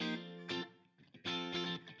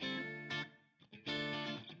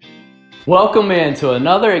Welcome into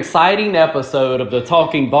another exciting episode of the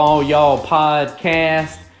Talking Ball Y'all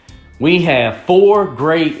podcast. We have 4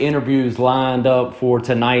 great interviews lined up for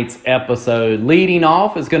tonight's episode. Leading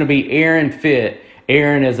off is going to be Aaron Fitt.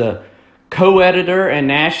 Aaron is a co-editor and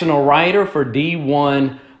national writer for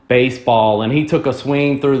D1 Baseball, and he took a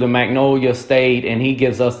swing through the Magnolia State, and he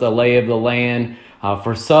gives us the lay of the land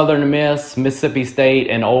for Southern Miss, Mississippi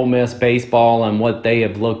State, and Ole Miss baseball and what they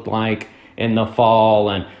have looked like in the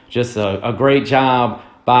fall, and just a great job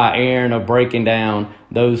by Aaron of breaking down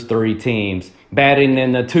those 3 teams. Batting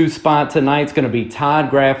in the 2 spot tonight is going to be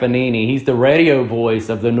Todd Graffagnini. He's the radio voice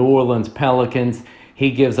of the New Orleans Pelicans.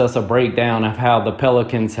 He gives us a breakdown of how the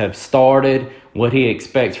Pelicans have started, what he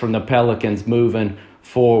expects from the Pelicans moving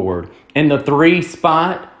forward. In the 3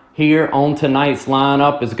 spot here on tonight's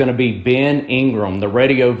lineup is going to be Ben Ingram, the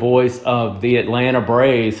radio voice of the Atlanta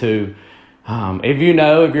Braves, who if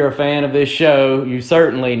you're a fan of this show, you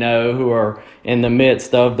certainly know who are in the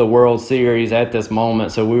midst of the World Series at this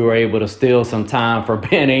moment. So we were able to steal some time for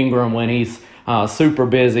Ben Ingram when he's super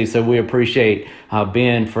busy. So we appreciate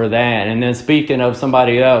Ben for that. And then speaking of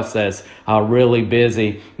somebody else that's really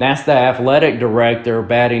busy, that's the athletic director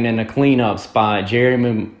batting in the cleanup spot,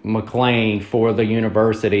 Jeremy McClain for the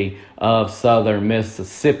University of Southern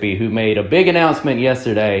Mississippi, who made a big announcement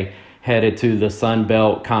yesterday headed to the Sun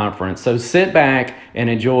Belt Conference. So sit back and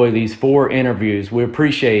enjoy these 4 interviews. We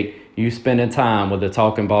appreciate you spending time with the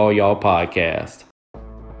Talking Ball Y'all podcast.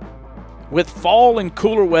 With fall and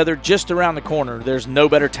cooler weather just around the corner, there's no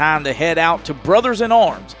better time to head out to Brothers in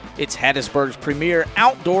Arms. It's Hattiesburg's premier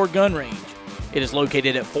outdoor gun range. It is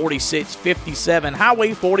located at 4657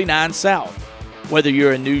 Highway 49 South. Whether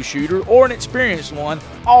you're a new shooter or an experienced one,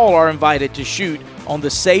 all are invited to shoot on the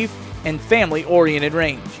safe and family-oriented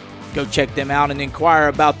range. Go check them out and inquire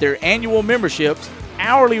about their annual memberships,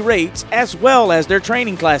 hourly rates, as well as their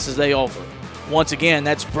training classes they offer. Once again,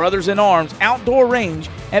 that's Brothers in Arms Outdoor Range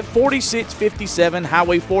at 4657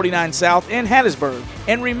 Highway 49 South in Hattiesburg.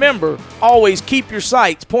 And remember, always keep your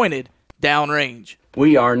sights pointed downrange.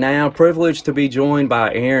 We are now privileged to be joined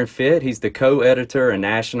by Aaron Fitt. He's the co-editor and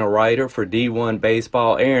national writer for D1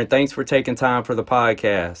 Baseball. Aaron, thanks for taking time for the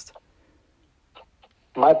podcast.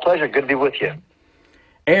 My pleasure. Good to be with you.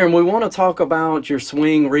 Aaron, we want to talk about your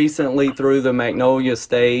swing recently through the Magnolia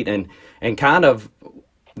State and kind of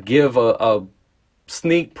give a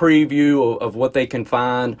sneak preview of what they can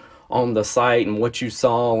find on the site and what you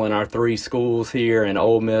saw in our 3 schools here in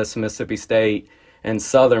Ole Miss, Mississippi State, and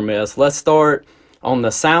Southern Miss. Let's start on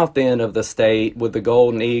the south end of the state with the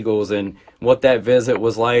Golden Eagles and what that visit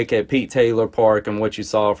was like at Pete Taylor Park and what you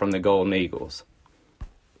saw from the Golden Eagles.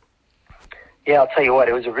 Yeah, I'll tell you what,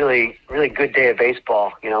 it was a really, really good day of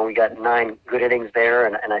baseball. You know, we got 9 good innings there,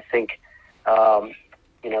 and I think,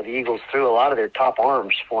 the Eagles threw a lot of their top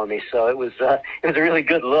arms for me. So it was a really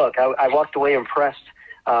good look. I walked away impressed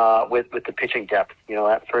with the pitching depth. You know,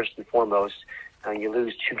 that first and foremost, you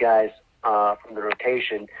lose 2 guys from the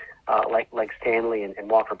rotation like Stanley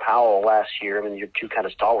and Walker Powell last year. I mean, you're 2 kind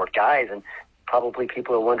of stalwart guys, and probably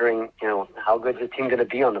people are wondering, how good is the team going to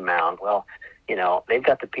be on the mound? Well, they've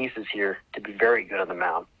got the pieces here to be very good on the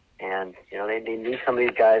mound. And, they need some of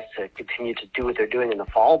these guys to continue to do what they're doing in the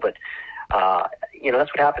fall. But,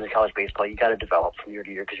 that's what happens in college baseball. You got to develop from year to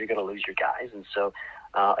year because you're going to lose your guys. And so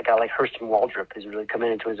a guy like Hurston Waldrop is really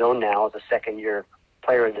coming into his own now as a second-year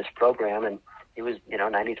player in this program. And he was,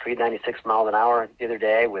 93, 96 miles an hour the other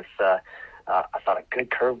day with, I thought, a good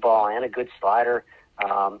curveball and a good slider.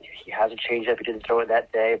 He has a changeup. He didn't throw it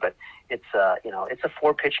that day, but it's a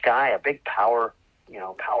 4-pitch guy, a big power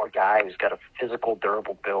guy who's got a physical,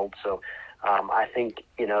 durable build. So I think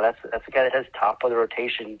that's a guy that has top of the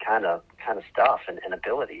rotation kind of stuff and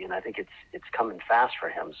ability, and I think it's coming fast for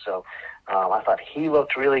him. So I thought he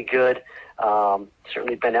looked really good.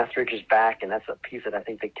 Certainly Ben Etheridge is back, and that's a piece that I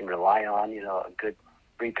think they can rely on. A good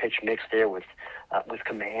 3-pitch mix there with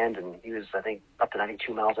command, and he was, I think, up to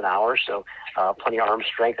 92 miles an hour, so plenty of arm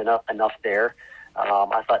strength enough there.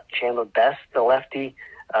 I thought Chandler Best, the lefty,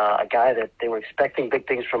 a guy that they were expecting big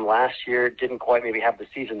things from last year, didn't quite maybe have the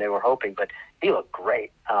season they were hoping, but he looked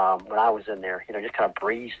great when I was in there. Just kind of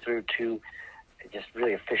breezed through 2 just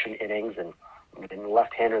really efficient innings, and a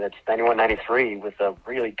left-hander that's 91-93 with a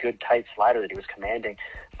really good tight slider that he was commanding.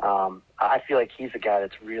 I feel like he's a guy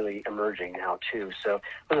that's really emerging now too. So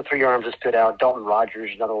those are 3 arms that stood out. Dalton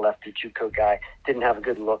Rogers, another lefty JUCO guy, didn't have a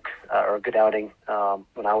good look or a good outing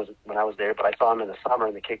when I was there, but I saw him in the summer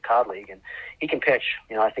in the Cape Cod League, and he can pitch.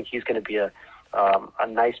 I think he's going to be a a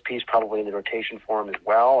nice piece probably in the rotation for him as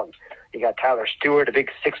well. And you got Tyler Stewart, a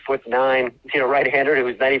big 6'9", right-hander who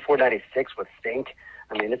was 94, 96 with Stink.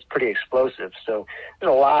 I mean, it's pretty explosive. So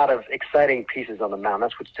there's a lot of exciting pieces on the mound.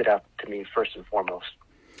 That's what stood out to me first and foremost.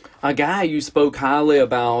 A guy you spoke highly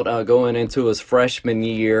about going into his freshman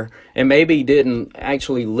year and maybe didn't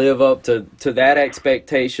actually live up to that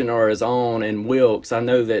expectation or his own, and Wilkes.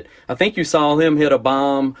 I think you saw him hit a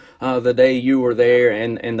bomb the day you were there,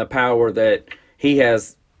 and the power that he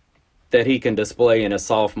has, that he can display in his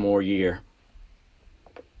sophomore year.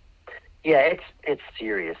 Yeah, it's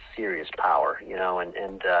serious power,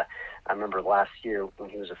 and I remember last year when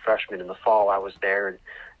he was a freshman in the fall, I was there, and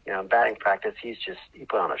in batting practice, he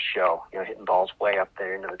put on a show, hitting balls way up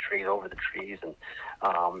there into the trees, over the trees, and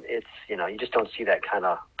it's, you just don't see that kind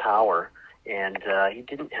of power. And he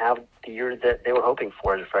didn't have the year that they were hoping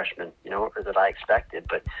for as a freshman, or that I expected.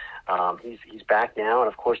 But he's back now, and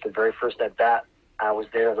of course, the very first at bat, I was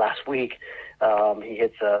there last week. He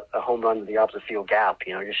hits a home run to the opposite field gap,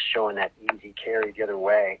 just showing that easy carry the other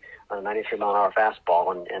way on a 93-mile-an-hour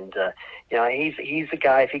fastball. And he's the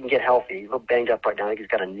guy, if he can get healthy. He's a little banged up right now. I think he's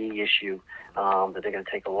got a knee issue that they're going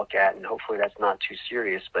to take a look at, and hopefully that's not too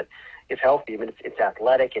serious. But if healthy, I mean, it's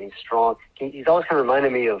athletic and he's strong. He's always kind of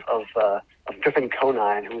reminded me of Griffin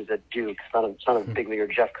Conine, who was at Duke, son of big leaguer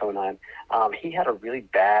Jeff Conine. He had a really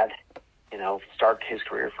bad start his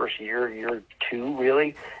career, first year two,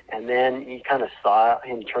 really. And then you kind of saw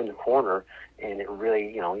him turn the corner, and it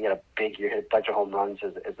really, he had a big year, hit a bunch of home runs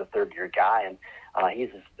as a third-year guy. And he's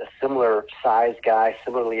a similar size guy,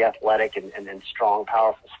 similarly athletic and strong,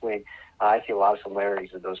 powerful swing. I see a lot of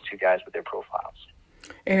similarities of those two guys with their profiles.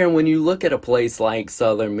 Aaron, when you look at a place like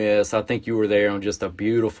Southern Miss, I think you were there on just a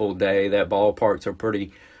beautiful day. That ballpark's a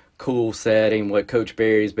pretty cool setting, what Coach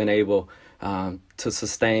Berry's been able to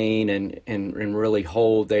sustain and really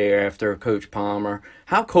hold there after Coach Palmer.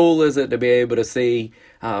 How cool is it to be able to see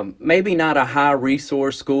maybe not a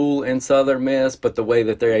high-resource school in Southern Miss, but the way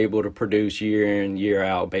that they're able to produce year in, year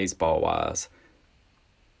out baseball-wise?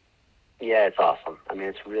 Yeah, it's awesome. I mean,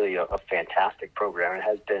 it's really a fantastic program. It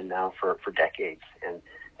has been now for decades, and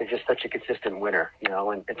they're just such a consistent winner,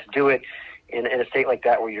 and to do it in a state like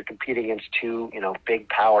that where you're competing against two, big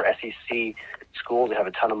power SEC schools that have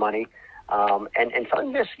a ton of money. And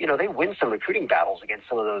Southern Miss, they win some recruiting battles against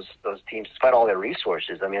some of those teams despite all their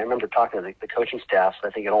resources. I mean, I remember talking to the coaching staffs,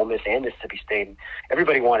 I think at Ole Miss and Mississippi State, and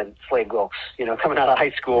everybody wanted Slade Wilkes, coming out of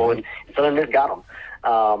high school, and Southern Miss got him.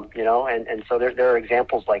 And so there are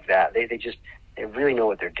examples like that. They really know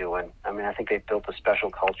what they're doing. I mean, I think they've built a special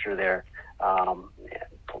culture there.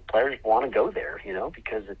 Players want to go there,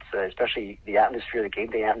 because it's especially the atmosphere, the game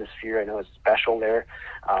day atmosphere. I know it's special there,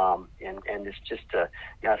 and it's just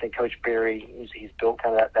I think Coach Berry he's built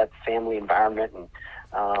kind of that family environment, and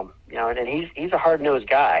and he's a hard-nosed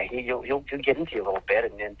guy. He'll get into you a little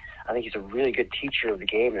bit, and I think he's a really good teacher of the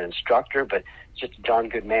game and instructor, but just a darn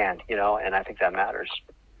good man, and I think that matters.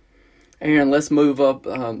 Aaron, let's move up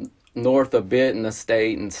north a bit in the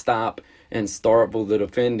state and stop in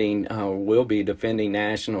Starkville, will be defending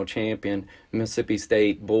national champion Mississippi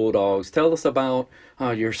State Bulldogs. Tell us about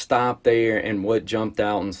your stop there and what jumped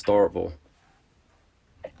out in Starkville.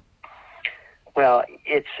 Well,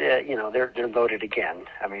 it's they're loaded again.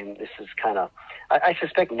 I mean, this is kind of. I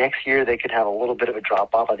suspect next year they could have a little bit of a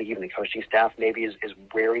drop off. I think even the coaching staff maybe is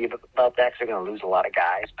wary about that because they're going to lose a lot of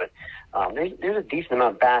guys. But there's a decent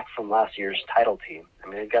amount back from last year's title team. I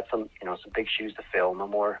mean, they've got some big shoes to fill. No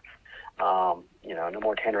more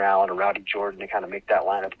Tanner Allen or Rowdy Jordan to kind of make that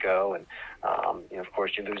lineup go. And, of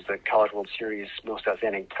course, you lose the College World Series most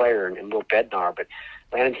outstanding player in Will Bednar. But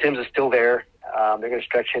Landon Sims is still there. They're going to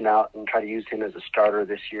stretch him out and try to use him as a starter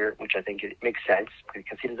this year, which I think it makes sense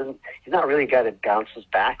because he's not really a guy that bounces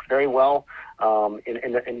back very well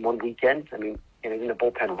in one weekend. I mean, in the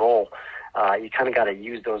bullpen role, you kind of got to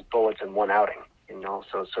use those bullets in one outing,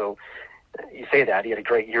 So you say that he had a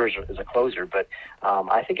great year as a closer, but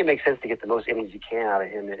I think it makes sense to get the most innings you can out of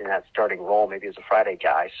him in that starting role, maybe as a Friday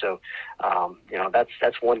guy. So,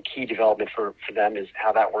 that's one key development for them is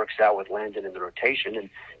how that works out with Landon in the rotation.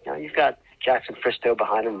 And you've got Jackson Fristow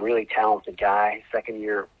behind him, really talented guy, second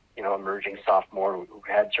year, emerging sophomore who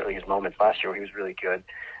had certainly his moments last year where he was really good.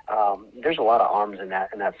 There's a lot of arms in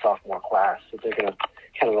that sophomore class that they're going to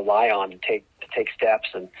kind of rely on to take steps.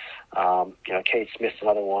 And Cade Smith's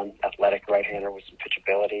another one, athletic right-hander with some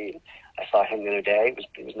pitchability. And I saw him the other day.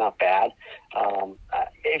 It was not bad.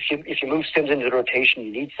 If you move Sims into the rotation,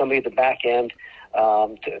 you need somebody at the back end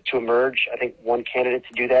to emerge. I think one candidate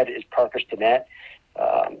to do that is Parker Stinnett.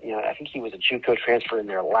 I think he was a JUCO transfer in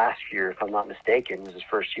there last year, if I'm not mistaken. It was his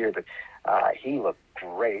first year, but he looked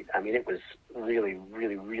great. I mean, it was really,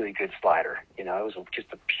 really, really good slider. It was just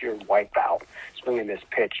a pure wipeout. Swinging this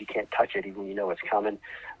pitch, you can't touch it even when you know it's coming.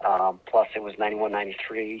 Plus, it was 91,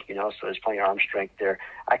 93, so there's plenty of arm strength there.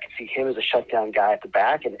 I could see him as a shutdown guy at the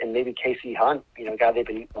back, and maybe Casey Hunt, a guy they've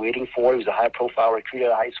been waiting for. He was a high-profile recruit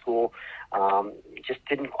out of high school. Just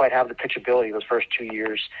didn't quite have the pitchability those first 2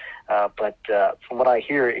 years. But from what I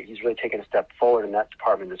hear, he's really taken a step forward in that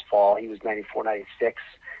department this fall. He was 94, 96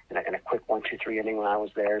 in a quick 1-2-3 inning when I was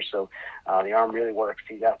there. So the arm really works.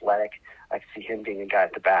 He's athletic. I can see him being a guy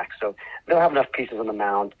at the back. So they don't have enough pieces on the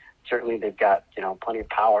mound. Certainly they've got, plenty of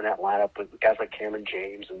power in that lineup with guys like Cameron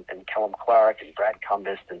James and Kellum Clark and Brad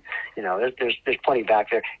Cumbest. And, there's plenty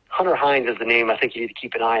back there. Hunter Hines is the name I think you need to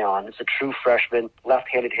keep an eye on. It's a true freshman,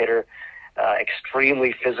 left-handed hitter.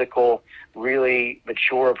 Extremely physical, really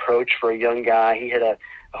mature approach for a young guy. He hit a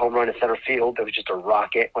home run in center field that was just a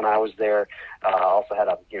rocket when I was there. Also had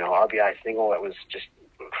a RBI single that was just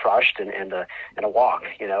crushed and a walk.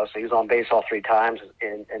 So he was on base all 3 times,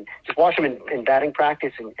 and just watch him in batting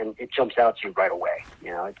practice, and it jumps out to you right away.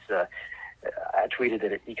 I tweeted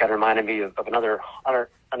that he kind of reminded me of another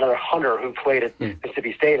Hunter who played at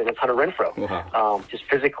Mississippi State, and it's Hunter Renfroe. Wow. Just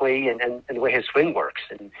physically and the way his swing works,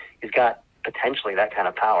 and he's got potentially that kind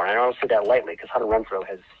of power. And I don't say that lightly because Hunter Renfroe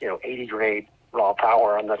has 80 grade raw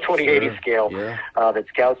power on the 20/80 scale that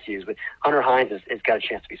scouts use. But Hunter Hines has got a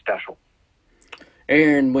chance to be special.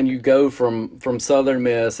 Aaron, when you go from Southern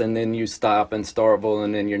Miss and then you stop in Starkville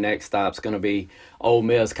and then your next stop's going to be Ole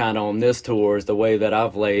Miss, kind of on this tour is the way that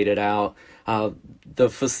I've laid it out. The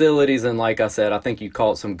facilities, and like I said, I think you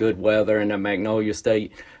caught some good weather in the Magnolia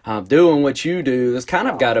State. Doing what you do, there's kind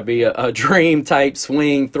of got to be a dream type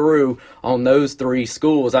swing through on those 3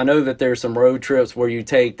 schools. I know that there's some road trips where you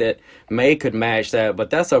take that could match that, but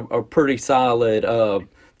that's a pretty solid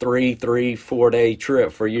 3-4 day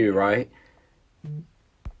trip for you, right?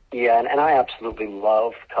 Yeah, and I absolutely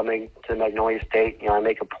love coming to Magnolia State. I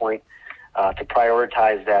make a point to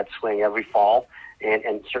prioritize that swing every fall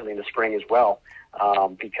and certainly in the spring as well.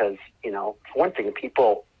 Because, for one thing, the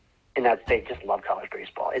people in that state just love college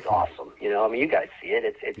baseball. It's awesome. You guys see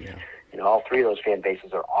it. It's all 3 of those fan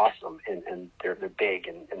bases are awesome, and they're big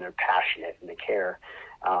and they're passionate and they care.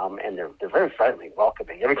 And they're very friendly,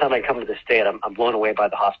 welcoming. Every time I come to the state, I'm blown away by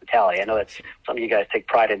the hospitality. I know that's some of you guys take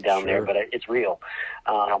pride in down there, but it's real.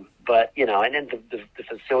 But and then the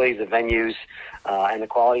facilities, the venues, and the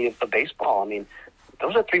quality of baseball. I mean,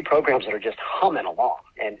 those are 3 programs that are just humming along.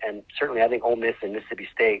 And certainly I think Ole Miss and Mississippi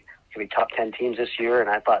State can be top 10 teams this year, and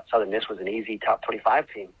I thought Southern Miss was an easy top 25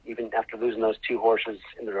 team, even after losing those 2 horses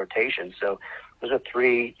in the rotation. So those are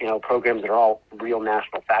 3, programs that are all real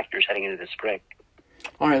national factors heading into the spring.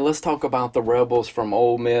 All right, let's talk about the Rebels from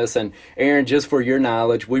Ole Miss. And Aaron, just for your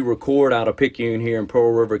knowledge, we record out of Picayune here in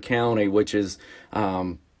Pearl River County, which is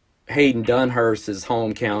Hayden Dunhurst's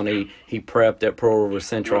home county. He prepped at Pearl River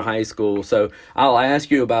Central High School. So I'll ask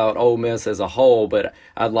you about Ole Miss as a whole, but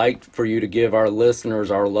I'd like for you to give our listeners,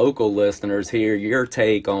 our local listeners here, your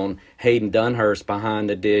take on Hayden Dunhurst behind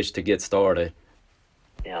the dish to get started.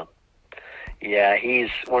 Yeah, he's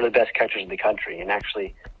one of the best catchers in the country. And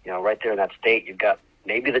actually, right there in that state, you've got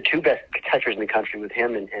maybe the 2 best catchers in the country with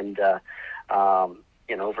him and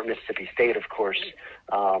over Mississippi State, of course.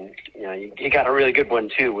 You got a really good one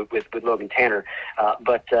too with Logan Tanner.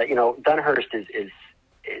 But Dunhurst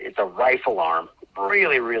is a rifle arm.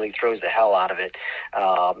 Really, really throws the hell out of it.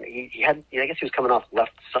 He had, I guess he was coming off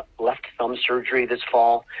left thumb surgery this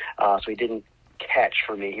fall, so he didn't catch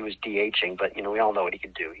for me. He was DHing, but we all know what he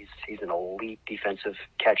can do. He's an elite defensive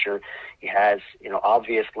catcher. He has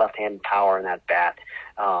obvious left-hand power in that bat.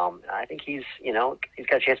 I think he's got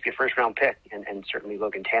a chance to be a first-round pick, and certainly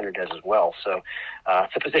Logan Tanner does as well. So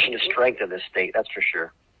it's a position of strength of this state, that's for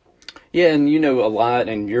sure. Yeah, and you know a lot,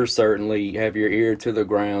 and you're certainly have your ear to the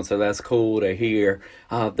ground, so that's cool to hear.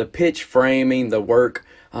 The pitch framing, the work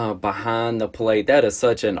behind the plate, that is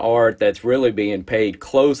such an art that's really being paid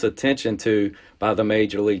close attention to by the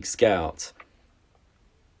Major League scouts.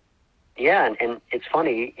 Yeah, and it's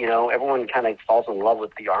funny, everyone kind of falls in love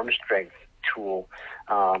with the arm strength tool,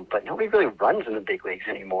 but nobody really runs in the big leagues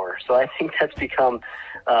anymore. So I think that's become,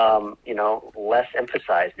 less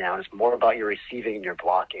emphasized now. It's more about your receiving and your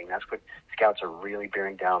blocking. That's what scouts are really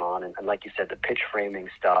bearing down on. And like you said, the pitch framing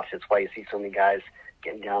stuff, it's why you see so many guys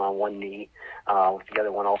getting down on one knee with the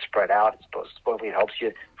other one all spread out. Supposedly it helps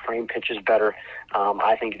you frame pitches better.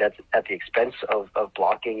 I think that's at the expense of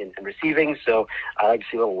blocking and receiving. So I like to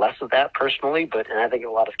see a little less of that personally, and I think a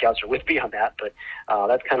lot of scouts are with me on that. But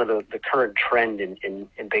that's kind of the current trend in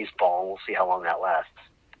baseball, and we'll see how long that lasts.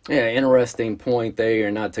 Yeah, interesting point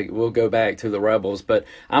there. We'll go back to the Rebels, but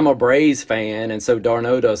I'm a Braves fan, and so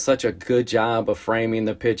d'Arnaud does such a good job of framing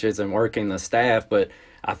the pitches and working the staff. But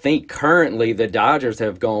I think currently the Dodgers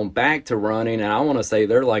have gone back to running, and I want to say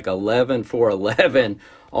they're like 11 for 11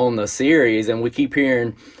 on the series, and we keep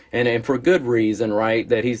hearing, and for good reason, right,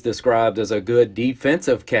 that he's described as a good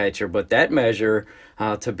defensive catcher, but that measure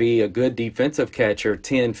to be a good defensive catcher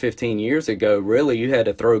 10, 15 years ago, really you had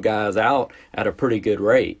to throw guys out at a pretty good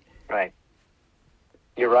rate. Right.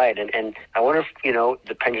 You're right, and I wonder if,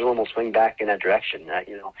 the pendulum will swing back in that direction.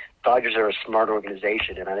 Dodgers are a smart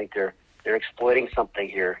organization, and I think they're exploiting something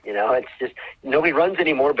here. It's just nobody runs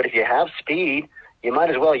anymore, but if you have speed, you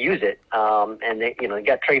might as well use it. And they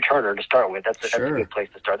got Trey Turner to start with. That's a good place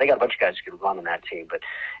to start. They got a bunch of guys who can run on that team. But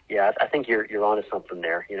yeah, I think you're onto something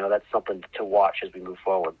there. That's something to watch as we move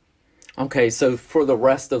forward. Okay, so for the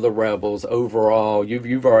rest of the Rebels overall,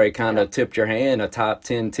 you've already kind of tipped your hand, a top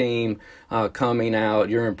 10 team coming out.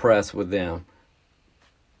 You're impressed with them.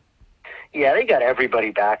 Yeah, they got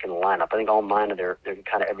everybody back in the lineup. I think all 9 of their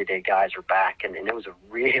kind of everyday guys are back, and it was a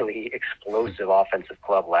really explosive offensive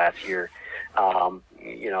club last year.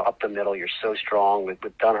 Up the middle, you're so strong with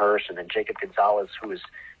Dunhurst and then Jacob Gonzalez, who was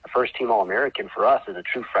a first-team All-American for us as a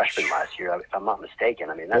true freshman last year, if I'm not mistaken.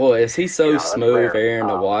 I mean, boy, is he so smooth, Aaron,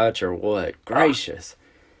 to watch, or what? Gracious.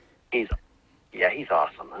 He's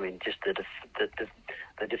awesome. I mean, just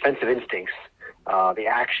the defensive instincts, the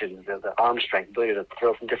actions, the arm strength, ability to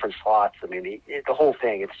throw from different slots. I mean, the whole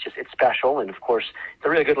thing, it's special. And, of course, it's a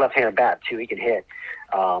really good left-handed bat, too. He can hit.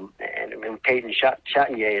 And Peyton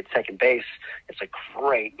Chatagnier at second base, it's a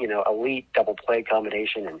great, elite double play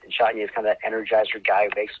combination. And Chatagnier is kind of that energizer guy who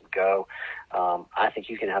makes them go. I think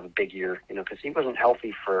he's going to have a big year, because he wasn't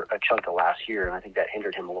healthy for a chunk of last year, and I think that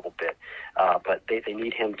hindered him a little bit. But they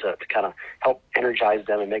need him to kind of help energize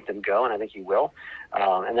them and make them go, and I think he will.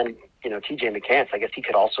 And then, T.J. McCants, I guess he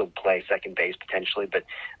could also play second base potentially, but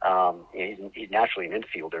he's naturally an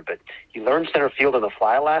infielder. But he learned center field on the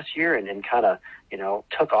fly last year and kind of,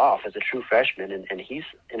 took off as a true freshman, and he's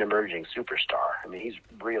an emerging superstar. I mean, he's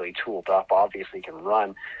really tooled up. Obviously, he can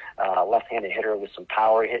run. Left-handed hitter with some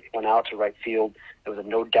power. Went out to right field. There was a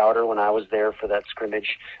no-doubter when I was there for that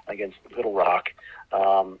scrimmage against Little Rock.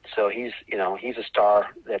 So he's a star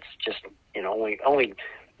that's just, only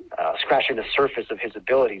scratching the surface of his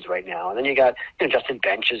abilities right now. And then you got Justin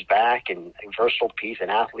Bench is back, and a versatile piece, an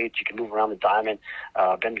athlete. You can move around the diamond.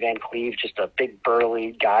 Ben Van Cleve, just a big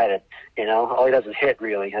burly guy that, all he does is hit,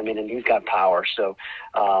 really. I mean, and he's got power. So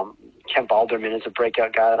Kemp Alderman is a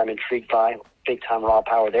breakout guy that I'm intrigued by. Big-time raw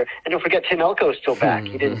power there. And don't forget, Tim Elko is still back.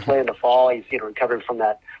 He didn't play in the fall. He's recovering from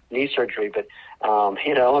that knee surgery. But,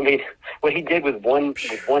 what he did with one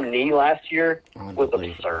knee last year was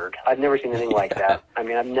absurd. I've never seen anything like that. I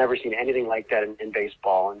mean, I've never seen anything like that in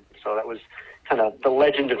baseball. And so that was kind of the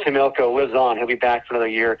legend of Tim Elko lives on. He'll be back for another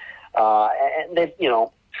year. And they,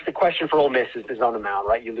 the question for Ole Miss is on the mound,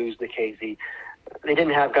 right? You lose Nikhazy. They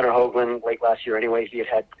didn't have Gunnar Hoagland late last year anyway. He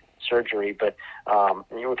had surgery. But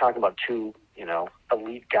you were talking about two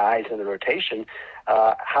elite guys in the rotation.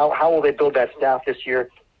 How will they build that staff this year?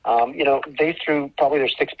 They threw probably their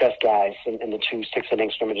 6 best guys in the 2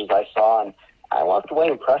 6-inning scrimmages I saw, and I walked away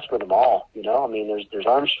impressed with them all. I mean, there's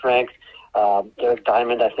arm strength. Derek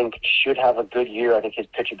Diamond, I think, should have a good year. I think his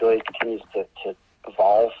pitch ability continues to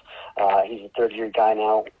evolve. He's a third-year guy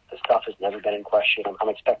now. The stuff has never been in question. I'm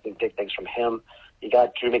expecting big things from him. You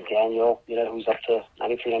got Drew McDaniel, who's up to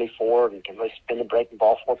 93, 94, and can really spin the breaking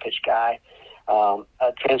ball, 4-pitch guy.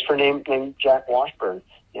 A transfer named Jack Washburn,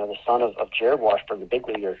 the son of Jared Washburn, the big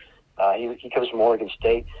leaguer. He comes from Oregon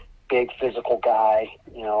State, big physical guy,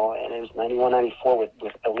 and it was 91, 94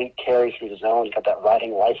 with elite carry through the zone. He's got that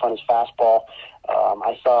riding life on his fastball.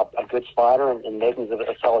 I saw a good slider and Nathan's a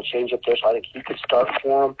solid changeup there, so I think he could start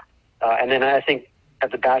for him. And then I think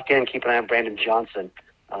at the back end, keep an eye on Brandon Johnson,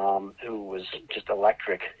 who was just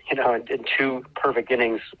electric, in 2 perfect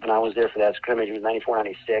innings when I was there for that scrimmage. He was 94,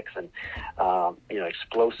 96, and,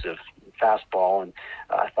 explosive fastball, and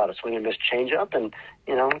I thought a swing and miss changeup, and,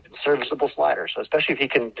 serviceable slider. So especially if he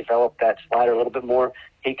can develop that slider a little bit more,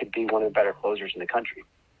 he could be one of the better closers in the country.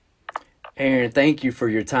 Aaron, thank you for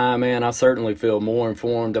your time, man. I certainly feel more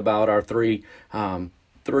informed about our three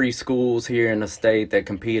schools here in the state that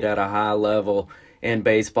compete at a high level in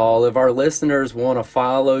baseball. If our listeners want to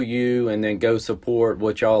follow you and then go support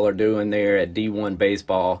what y'all are doing there at D1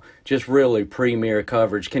 Baseball, just really premier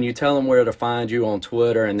coverage, can you tell them where to find you on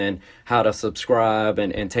Twitter and then how to subscribe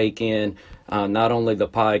and take in not only the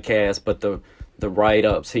podcast but the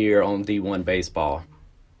write-ups here on D1 Baseball?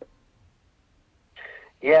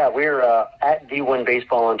 Yeah, we're at D1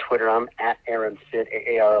 Baseball on Twitter. I'm at Aaron Fitt,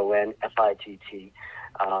 AARONFITT.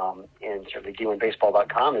 And certainly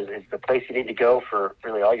D1Baseball.com is the place you need to go for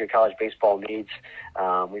really all your college baseball needs.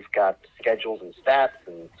 We've got schedules and stats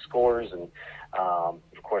and scores and, of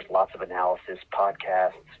course, lots of analysis,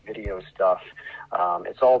 podcasts, video stuff.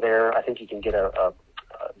 It's all there. I think you can get a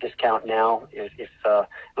discount now. If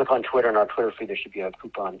look on Twitter, in our Twitter feed, there should be a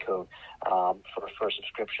coupon code for a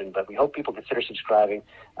subscription. But we hope people consider subscribing.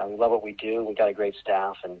 We love what we do. We've got a great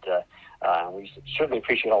staff, and we certainly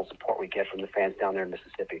appreciate all the support we get from the fans down there in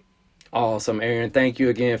Mississippi. Awesome, Aaron. Thank you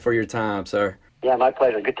again for your time, sir. Yeah, my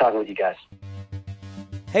pleasure. Good talking with you guys.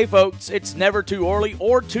 Hey folks, it's never too early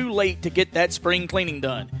or too late to get that spring cleaning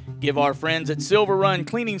done. Give our friends at Silver Run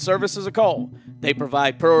Cleaning Services a call. They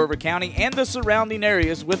provide Pearl River County and the surrounding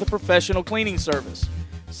areas with a professional cleaning service.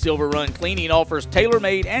 Silver Run Cleaning offers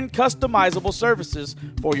tailor-made and customizable services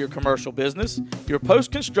for your commercial business, your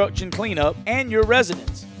post-construction cleanup, and your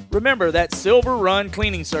residence. Remember, that's Silver Run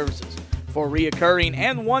Cleaning Services. For reoccurring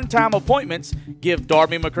and one-time appointments, give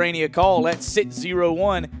Darby McCraney a call at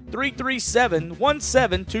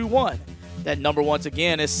 601-337-1721. That number once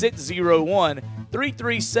again is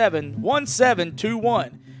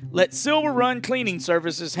 601-337-1721. Let Silver Run Cleaning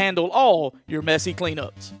Services handle all your messy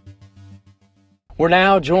cleanups. We're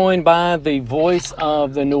now joined by the voice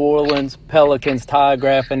of the New Orleans Pelicans, Ty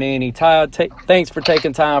Graffinini. Ty, thanks for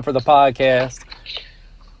taking time for the podcast.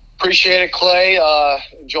 Appreciate it, Clay.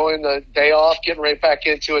 Enjoying the day off, getting right back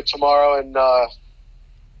into it tomorrow. And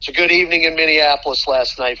it's a good evening in Minneapolis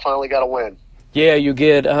last night. Finally got a win. Yeah, you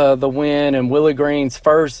get the win and Willie Green's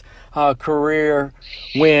first career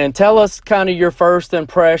win. Tell us kind of your first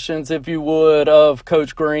impressions, if you would, of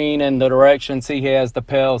Coach Green and the directions he has the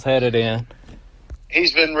Pels headed in.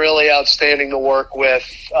 He's been really outstanding to work with.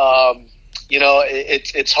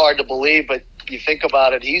 It's hard to believe, but you think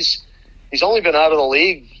about it, he's only been out of the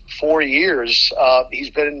league 4 years. He's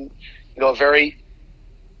been, a very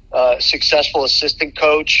successful assistant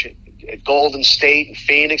coach at Golden State and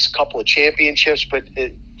Phoenix, a couple of championships. But,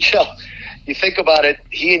 you think about it,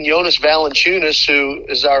 he and Jonas Valanciunas, who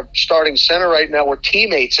is our starting center right now, were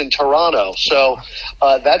teammates in Toronto. So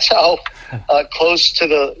that's how close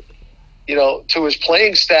to to his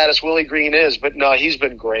playing status Willie Green is. But, no, he's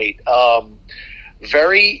been great.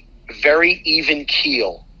 Very, very even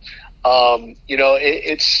keel.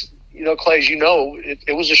 It's Clay, as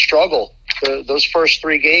it was a struggle. Those first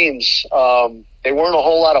 3 games, they weren't a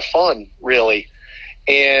whole lot of fun, really.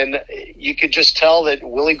 And you could just tell that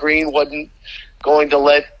Willie Green wasn't going to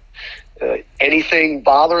let anything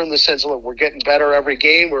bother him, in the sense of, we're getting better every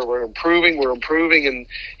game, we're improving. And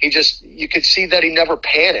you could see that he never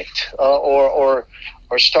panicked or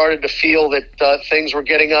started to feel that things were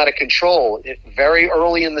getting out of control. Very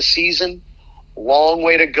early in the season, long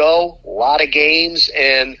way to go, a lot of games,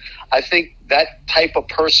 and I think that type of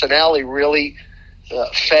personality really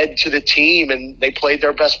fed to the team, and they played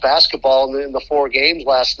their best basketball in the 4 games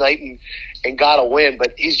last night and got a win.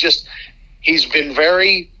 But he's been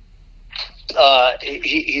very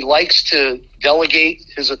he likes to delegate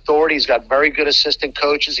his authority. He's got very good assistant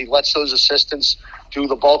coaches. He lets those assistants do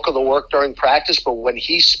the bulk of the work during practice, but when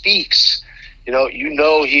he speaks,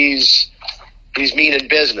 he's meaning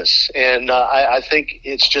business. And I think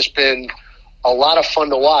it's just been a lot of fun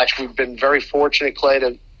to watch. We've been very fortunate, Clay,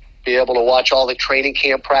 to be able to watch all the training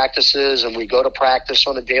camp practices, and we go to practice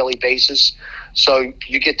on a daily basis. So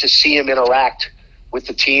you get to see him interact with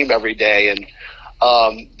the team every day. And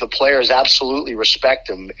the players absolutely respect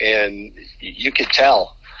him, and you could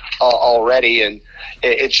tell already. And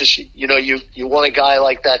it's just, you want a guy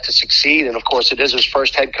like that to succeed. And, of course, it is his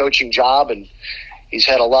first head coaching job, and he's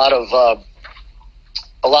had a lot of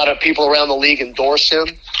people around the league endorse him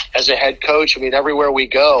as a head coach. I mean, everywhere we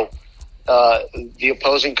go, the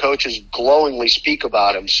opposing coaches glowingly speak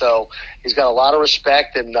about him. So he's got a lot of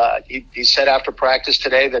respect, and he said after practice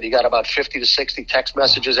today that he got about 50 to 60 text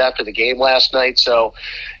messages after the game last night. So,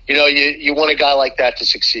 you want a guy like that to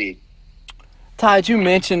succeed. Ty, you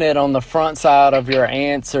mentioned it on the front side of your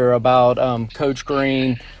answer about Coach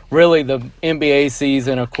Green. Really, the NBA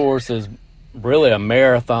season, of course, is really a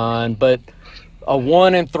marathon, but a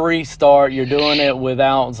 1-3 start, you're doing it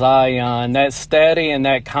without Zion. That steady and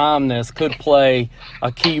that calmness could play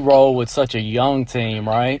a key role with such a young team,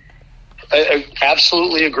 right? I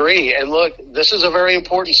absolutely agree. And look, this is a very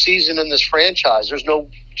important season in this franchise. There's no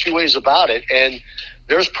two ways about it. And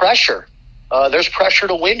there's pressure. There's pressure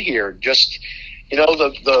to win here. Just,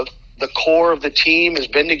 the core of the team has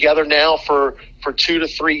been together now for 2 to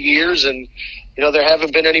 3 years. And, there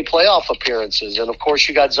haven't been any playoff appearances. And, of course,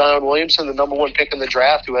 you got Zion Williamson, the number one pick in the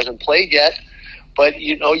draft, who hasn't played yet. But,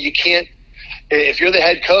 you can't. If you're the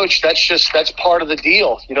head coach, that's part of the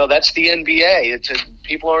deal. That's the NBA.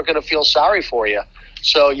 People aren't going to feel sorry for you.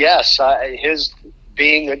 So, yes, his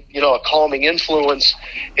being a calming influence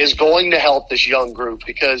is going to help this young group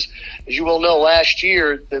because, as you well know, last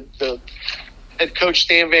year the head coach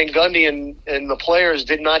Stan Van Gundy and the players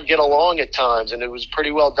did not get along at times, and it was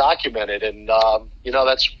pretty well documented. And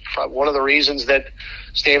that's one of the reasons that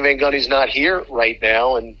Stan Van Gundy's not here right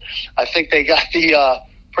now. And I think they got the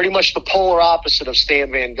pretty much the polar opposite of Stan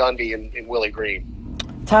Van Gundy and Willie Green.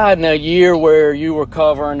 Todd, in a year where you were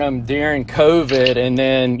covering them during COVID, and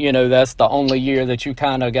then, that's the only year that you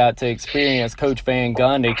kind of got to experience Coach Van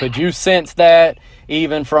Gundy, could you sense that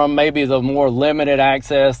even from maybe the more limited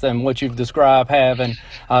access than what you've described having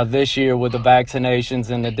this year with the vaccinations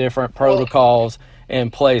and the different protocols in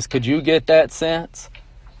place? Could you get that sense?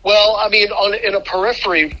 Well, I mean, in a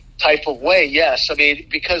periphery type of way, yes. I mean,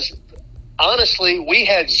 because honestly, we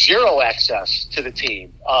had zero access to the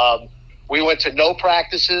team. We went to no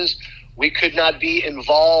practices. We could not be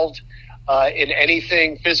involved in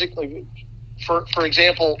anything physically. For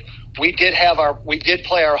example, we did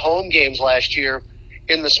play our home games last year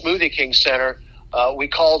in the Smoothie King Center. We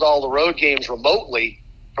called all the road games remotely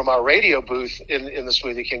from our radio booth in the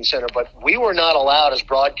Smoothie King Center, but we were not allowed as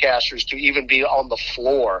broadcasters to even be on the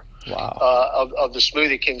floor of the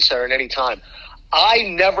Smoothie King Center at any time. I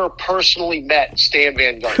never personally met Stan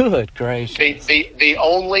Van Gundy. Good gracious. The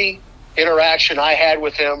only interaction I had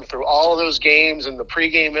with him through all of those games and the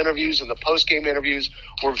pregame interviews and the postgame interviews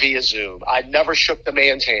were via Zoom. I never shook the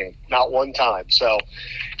man's hand, not one time. So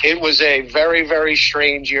it was a very, very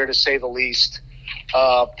strange year to say the least.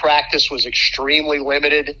 Practice was extremely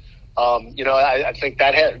limited. I think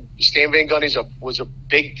that Stan Van Gundy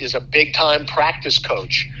is a big time practice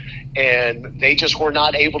coach, and they just were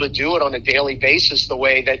not able to do it on a daily basis the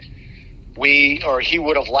way that he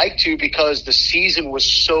would have liked to, because the season was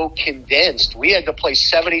so condensed. We had to play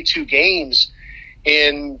 72 games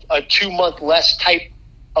in a 2-month less type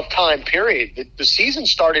of time period. The season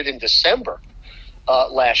started in December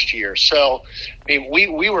last year. So, I mean,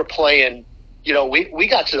 we were playing, we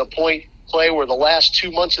got to the point, where the last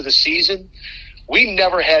 2 months of the season, we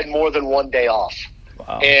never had more than one day off.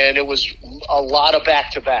 Wow. And it was a lot of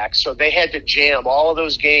back-to-back. So they had to jam all of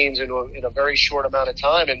those games in a very short amount of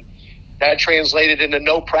time. And that translated into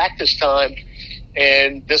no practice time,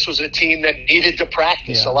 and this was a team that needed to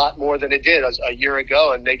practice a lot more than it did a year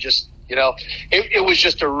ago, and they just, it was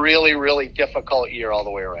just a really, really difficult year all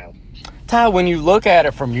the way around. Ty, when you look at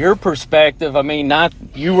it from your perspective, I mean,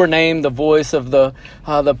 you were named the voice of the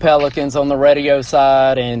Pelicans on the radio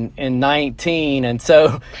side in 19, and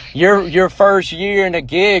so your first year in the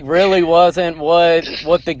gig really wasn't what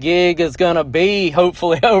the gig is going to be,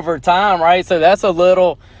 hopefully over time, right? So that's a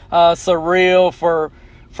little surreal for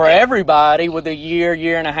everybody with the year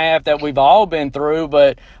and a half that we've all been through,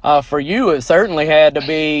 but for you it certainly had to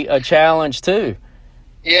be a challenge too.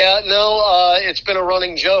 Yeah, no, it's been a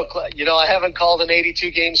running joke. I haven't called an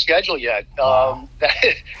 82-game schedule yet.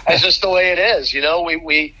 That's just the way it is.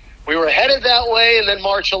 We were headed that way, and then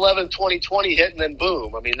March 11, 2020 hit, and then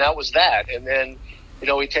boom. I mean, that was that. And then,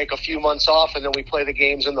 we take a few months off, and then we play the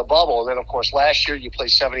games in the bubble. And then, of course, last year you play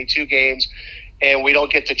 72 games, and we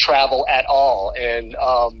don't get to travel at all. And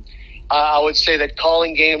I would say that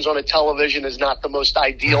calling games on a television is not the most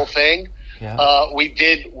ideal thing. Yeah. We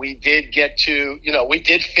did get to, we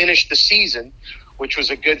did finish the season, which was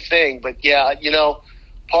a good thing. But yeah,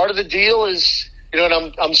 part of the deal is, and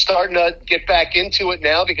I'm starting to get back into it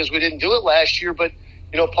now because we didn't do it last year. But,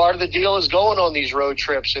 part of the deal is going on these road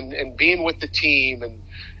trips and being with the team and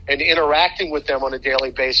interacting with them on a daily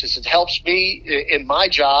basis. It helps me in my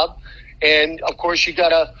job. And of course you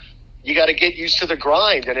gotta get used to the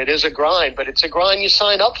grind, and it is a grind, but it's a grind you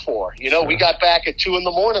sign up for. Sure. We got back at 2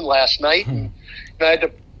 a.m. last night, and I had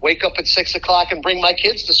to wake up at 6 o'clock and bring my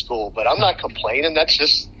kids to school, but I'm not complaining. That's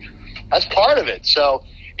part of it. So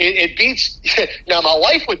it beats, now my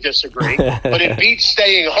wife would disagree, but it beats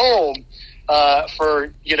staying home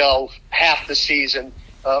for, half the season,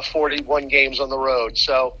 41 games on the road.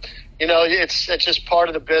 So, it's just part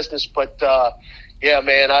of the business, but, yeah,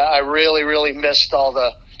 man, I really, really missed all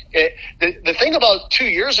the thing about 2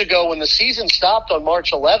 years ago when the season stopped on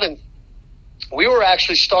March 11th, we were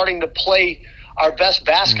actually starting to play our best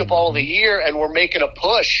basketball of the year, and we're making a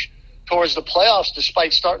push towards the playoffs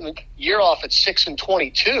despite starting the year off at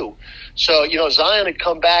 6-22. So, Zion had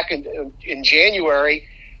come back in January,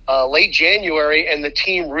 late January, and the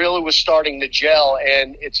team really was starting to gel.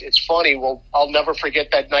 And it's funny. Well, I'll never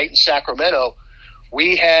forget that night in Sacramento.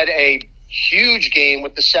 We had a huge game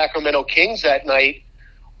with the Sacramento Kings that night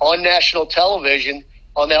on national television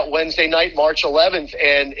on that Wednesday night, March 11th.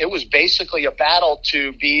 And it was basically a battle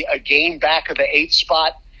to be a game back of the 8th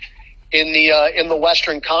spot in the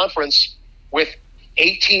Western Conference with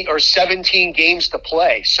 18 or 17 games to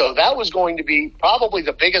play. So that was going to be probably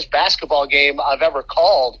the biggest basketball game I've ever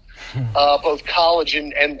called, both college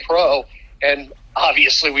and pro. And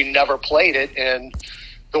obviously we never played it, and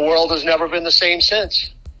the world has never been the same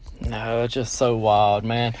since. No, it's just so wild,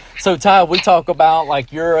 man. So, Ty, we talk about,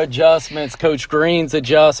 like, your adjustments, Coach Green's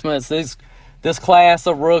adjustments, this class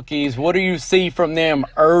of rookies. What do you see from them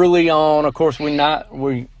early on? Of course, we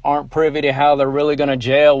aren't privy to how they're really going to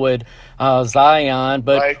gel with Zion,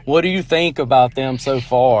 but right. What do you think about them so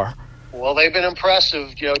far? Well, they've been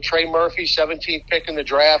impressive. Trey Murphy, 17th pick in the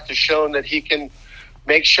draft, has shown that he can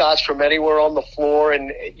make shots from anywhere on the floor.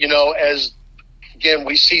 And, again,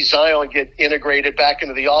 we see Zion get integrated back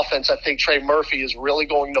into the offense. I think Trey Murphy is really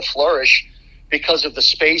going to flourish because of the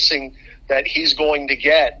spacing that he's going to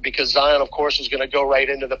get, because Zion, of course, is going to go right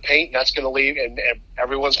into the paint, and that's going to leave, and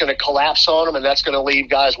everyone's going to collapse on him, and that's going to leave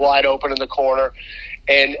guys wide open in the corner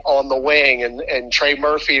and on the wing. And Trey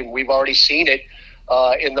Murphy, and we've already seen it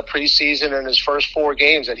in the preseason and his first 4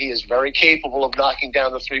 games, that he is very capable of knocking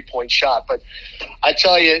down the three-point shot. But I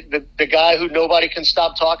tell you, the guy who nobody can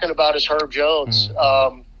stop talking about is Herb Jones.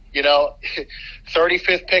 35th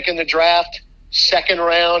pick in the draft, second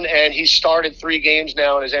round, and he started 3 games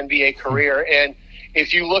now in his NBA career. And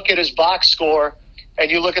if you look at his box score and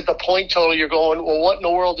you look at the point total, you're going, well, what in the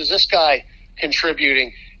world is this guy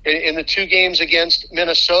contributing? In the 2 games against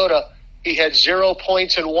Minnesota, he had 0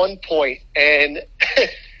 points and 1 point, and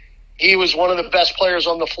he was one of the best players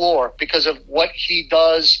on the floor because of what he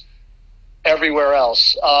does everywhere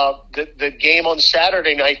else. The game on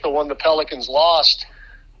Saturday night, the one the Pelicans lost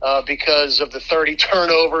because of the 30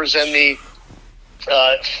 turnovers and the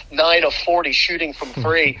 9 of 40 shooting from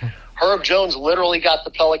 3, Herb Jones literally got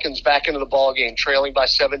the Pelicans back into the ballgame, trailing by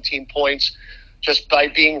 17 points, just by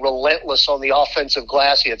being relentless on the offensive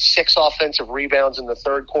glass. He had 6 offensive rebounds in the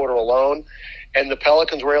third quarter alone, and the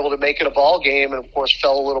Pelicans were able to make it a ball game and, of course,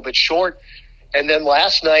 fell a little bit short. And then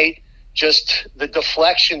last night, just the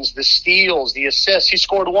deflections, the steals, the assists. He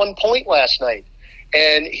scored 1 point last night,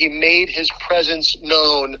 and he made his presence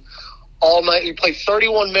known all night. He played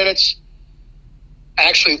 31 minutes.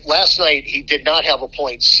 Actually, last night he did not have a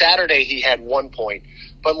point. Saturday he had 1 point.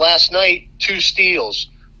 But last night, 2 steals,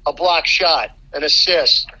 a block shot, an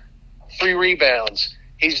assist, 3 rebounds.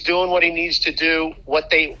 He's doing what he needs to do, what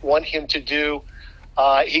they want him to do.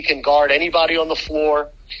 He can guard anybody on the floor.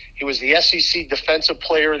 He was the SEC Defensive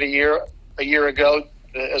Player of the Year a year ago,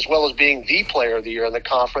 as well as being the Player of the Year in the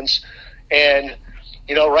conference. And,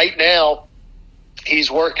 right now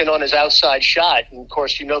he's working on his outside shot. And, of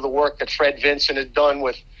course, the work that Fred Vinson has done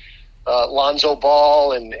with Lonzo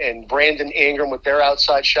Ball and Brandon Ingram with their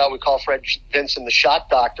outside shot. We call Fred Vinson the shot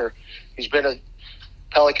doctor. He's been a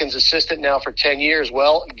Pelicans assistant now for 10 years.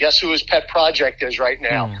 Well, guess who his pet project is right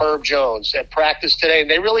now? Herb Jones. At practice today, and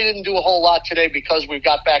they really didn't do a whole lot today because we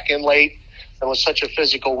got back in late and was such a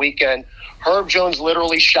physical weekend. Herb Jones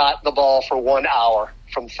literally shot the ball for 1 hour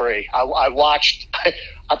from 3.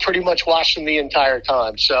 I pretty much watched him the entire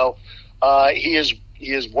time. So he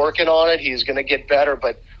is working on it. He is going to get better.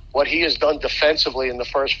 But what he has done defensively in the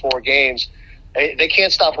first 4 games, they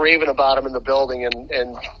can't stop raving about him in the building,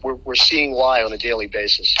 and we're seeing why on a daily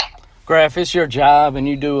basis. Graf, it's your job, and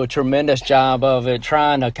you do a tremendous job of it,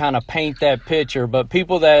 trying to kind of paint that picture. But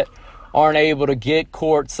people that aren't able to get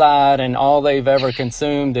courtside and all they've ever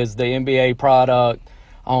consumed is the NBA product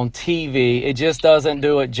on TV, it just doesn't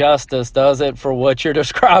do it justice, does it, for what you're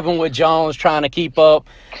describing with Jones trying to keep up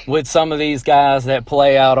with some of these guys that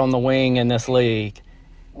play out on the wing in this league?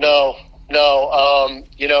 No.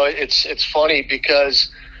 It's funny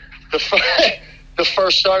because the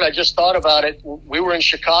first start, I just thought about it. We were in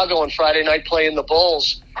Chicago on Friday night playing the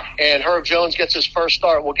Bulls, and Herb Jones gets his first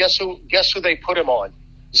start. Well, guess who they put him on?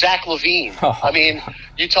 Zach LaVine. I mean,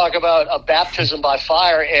 you talk about a baptism by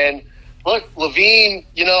fire, and look, LaVine,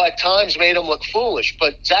 at times made him look foolish,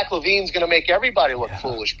 but Zach LaVine's going to make everybody look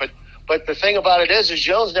foolish. But the thing about it is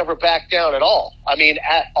Jones never backed down at all. I mean,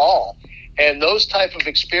 at all. And those type of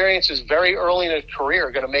experiences very early in his career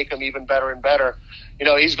are going to make him even better and better.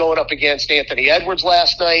 He's going up against Anthony Edwards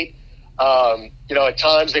last night. At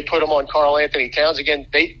times they put him on Karl Anthony Towns. Again,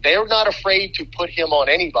 they're not afraid to put him on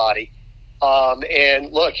anybody.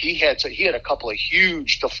 And look, he had a couple of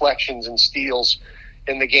huge deflections and steals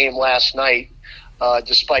in the game last night,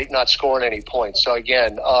 despite not scoring any points. So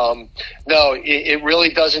again, no, it really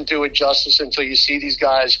doesn't do it justice until you see these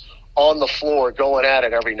guys on the floor going at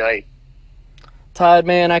it every night. Todd,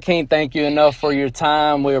 man, I can't thank you enough for your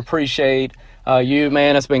time. We appreciate you,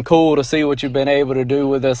 man. It's been cool to see what you've been able to do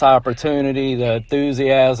with this opportunity, the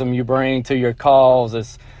enthusiasm you bring to your calls.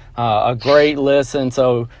 It's a great listen.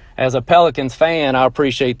 So as a Pelicans fan, I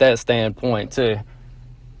appreciate that standpoint too.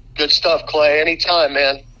 Good stuff, Clay. Anytime,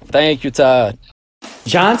 man. Thank you, Todd.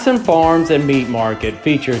 Johnson Farms and Meat Market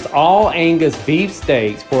features all Angus beef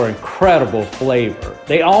steaks for incredible flavor.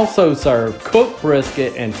 They also serve cooked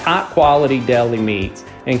brisket and top quality deli meats,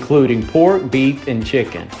 including pork, beef, and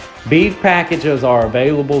chicken. Beef packages are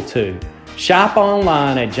available too. Shop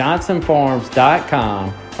online at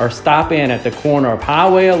johnsonfarms.com or stop in at the corner of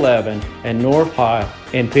Highway 11 and North High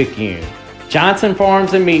in Picayune. Johnson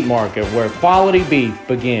Farms and Meat Market, where quality beef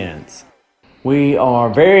begins. We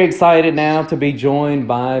are very excited now to be joined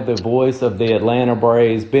by the voice of the Atlanta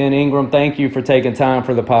Braves. Ben Ingram, thank you for taking time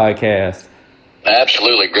for the podcast.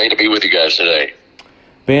 Absolutely. Great to be with you guys today.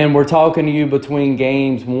 Ben, we're talking to you between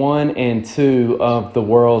games 1 and 2 of the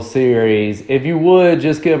World Series. If you would,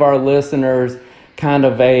 just give our listeners kind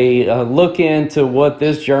of a look into what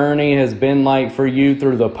this journey has been like for you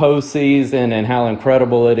through the postseason and how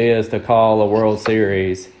incredible it is to call a World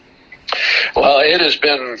Series. Well, it has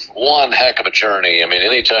been one heck of a journey. I mean,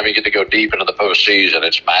 anytime you get to go deep into the postseason,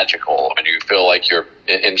 it's magical. I mean, you feel like you're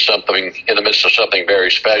in the midst of something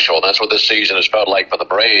very special. And that's what this season has felt like for the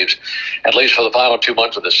Braves, at least for the final 2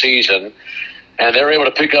 months of the season. And they're able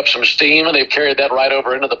to pick up some steam, and they've carried that right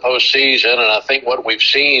over into the postseason. And I think what we've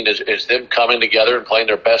seen is them coming together and playing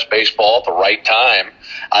their best baseball at the right time.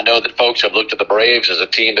 I know that folks have looked at the Braves as a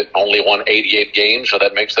team that only won 88 games, so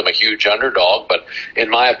that makes them a huge underdog. But in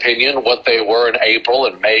my opinion, what they were in April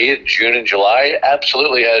and May and June and July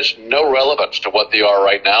absolutely has no relevance to what they are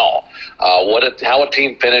right now. How a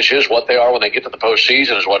team finishes, what they are when they get to the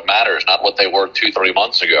postseason is what matters, not what they were 2-3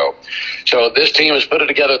 months ago. So this team has put it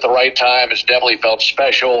together at the right time. It's definitely felt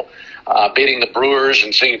special. Beating the Brewers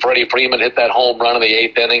and seeing Freddie Freeman hit that home run in the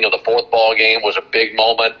 8th inning of the 4th ball game was a big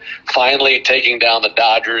moment. Finally taking down the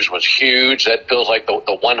Dodgers was huge. That feels like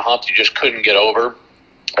the one hump you just couldn't get over.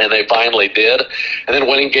 And they finally did. And then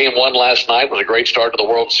winning Game 1 last night was a great start to the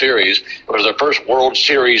World Series. It was their first World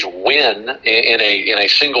Series win in a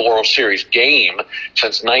single World Series game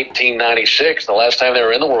since 1996. The last time they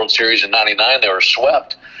were in the World Series in 99, they were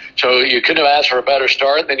swept. So you couldn't have asked for a better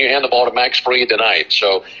start. Then you hand the ball to Max Fried tonight.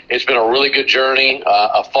 So it's been a really good journey,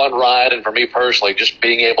 a fun ride. And for me personally, just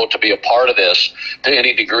being able to be a part of this to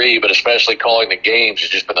any degree, but especially calling the games, has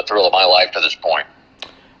just been the thrill of my life to this point.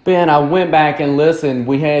 Ben, I went back and listened.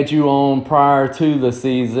 We had you on prior to the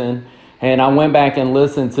season, and I went back and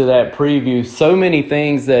listened to that preview. So many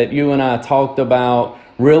things that you and I talked about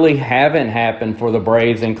really haven't happened for the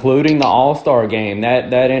Braves, including the All-Star game.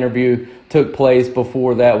 That interview took place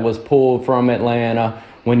before that was pulled from Atlanta.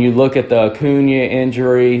 When you look at the Acuna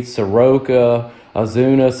injury, Soroka,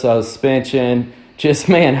 Ozuna suspension, just,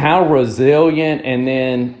 man, how resilient. And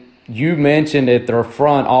then you mentioned it, their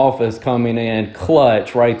front office coming in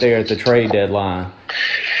clutch right there at the trade deadline.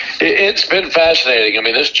 It's been fascinating. I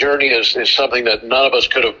mean, this journey is something that none of us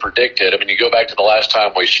could have predicted. I mean, you go back to the last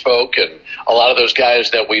time we spoke, and a lot of those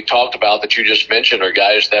guys that we talked about that you just mentioned are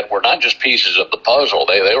guys that were not just pieces of the puzzle.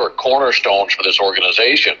 They were cornerstones for this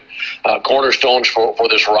organization, cornerstones for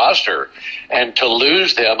this roster. And to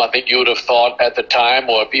lose them, I think you would have thought at the time,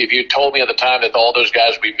 well, if you told me at the time that all those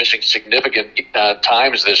guys would be missing significant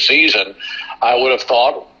times this season, I would have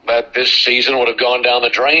thought that this season would have gone down the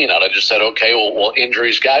drain. I'd have just said, okay, well,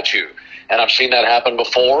 injuries got you. And I've seen that happen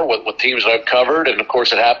before with teams that I've covered. And, of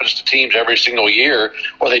course, it happens to teams every single year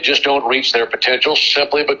where they just don't reach their potential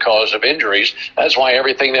simply because of injuries. That's why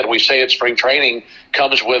everything that we say at spring training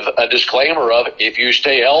comes with a disclaimer of if you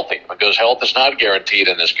stay healthy, because health is not guaranteed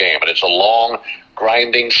in this game. And it's a long,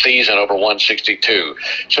 grinding season over 162.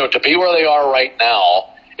 So to be where they are right now,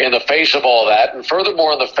 in the face of all that, and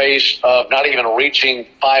furthermore in the face of not even reaching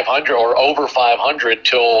 500 or over 500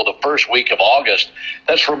 till the first week of August,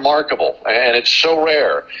 that's remarkable, and it's so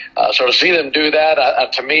rare. So to see them do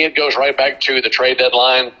that, to me, it goes right back to the trade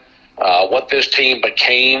deadline. What this team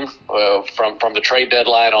became from the trade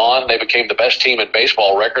deadline on. They became the best team in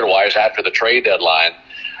baseball record-wise after the trade deadline.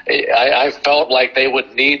 I felt like they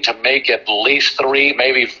would need to make at least 3,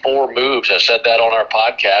 maybe 4 moves. I said that on our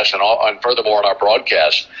podcast and furthermore on our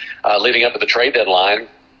broadcast leading up to the trade deadline.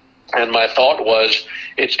 And my thought was,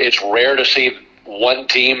 it's rare to see one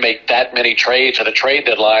team make that many trades at the trade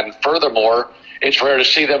deadline. Furthermore, it's rare to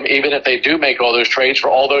see them, even if they do make all those trades, for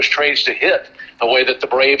all those trades to hit the way that the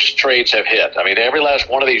Braves trades have hit. I mean, every last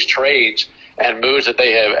one of these trades and moves that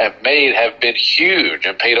they have made have been huge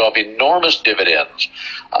and paid off enormous dividends.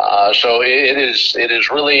 So it is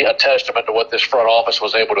really a testament to what this front office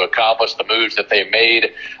was able to accomplish, the moves that they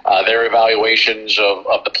made, their evaluations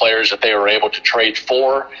of the players that they were able to trade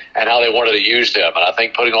for, and how they wanted to use them. And I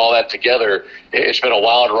think putting all that together, it's been a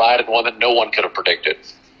wild ride and one that no one could have predicted.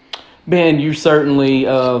 Ben, you certainly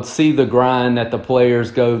see the grind that the players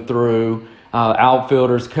go through.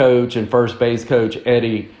 Outfielders coach and first base coach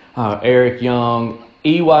Eric Young.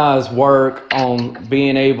 EY's work on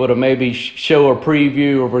being able to maybe show a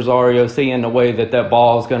preview of Rosario, seeing the way that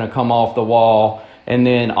ball is going to come off the wall, and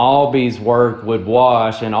then Albies work with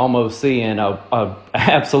Wash and almost seeing a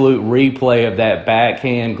absolute replay of that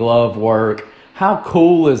backhand glove work. How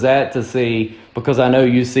cool is that to see? Because I know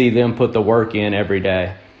you see them put the work in every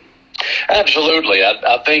day. Absolutely.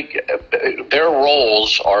 I think their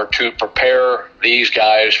roles are to prepare these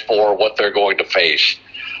guys for what they're going to face.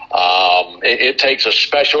 It takes a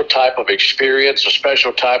special type of experience, a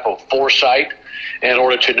special type of foresight in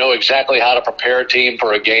order to know exactly how to prepare a team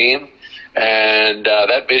for a game. And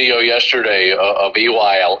that video yesterday of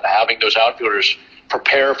EY having those outfielders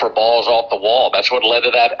prepare for balls off the wall, that's what led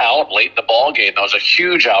to that out late in the ball game. That was a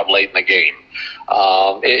huge out late in the game.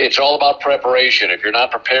 It's all about preparation. If you're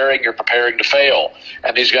not preparing, you're preparing to fail.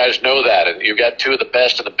 And these guys know that. And you've got two of the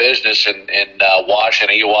best in the business in Wash and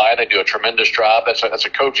EY. They do a tremendous job. That's a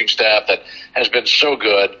coaching staff that has been so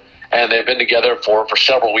good. And they've been together for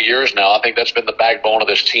several years now. I think that's been the backbone of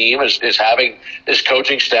this team is having this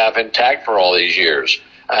coaching staff intact for all these years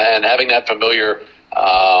and having that familiar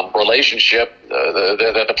relationship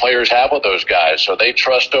that the players have with those guys. So they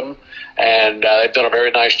trust them, and they've done a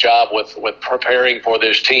very nice job with preparing for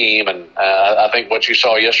this team. And I think what you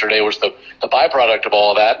saw yesterday was the byproduct of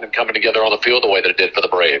all of that and coming together on the field the way that it did for the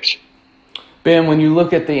Braves. Ben, when you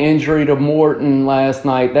look at the injury to Morton last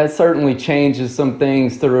night, that certainly changes some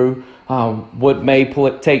things through what may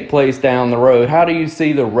take place down the road. How do you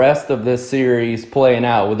see the rest of this series playing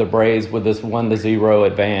out with the Braves with this 1-0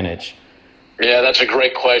 advantage? Yeah, that's a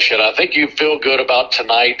great question. I think you feel good about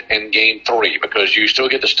tonight and Game 3 because you still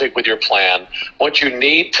get to stick with your plan. What you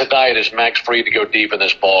need tonight is Max Fried to go deep in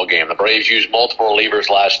this ball game. The Braves used multiple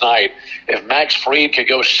relievers last night. If Max Fried could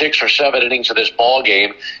go 6 or 7 innings of this ball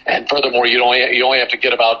game, and furthermore, you only have to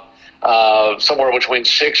get about somewhere between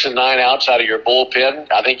 6 and 9 outs out of your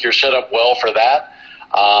bullpen, I think you're set up well for that.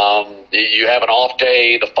 You have an off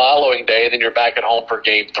day the following day, and then you're back at home for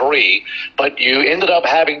Game 3. But you ended up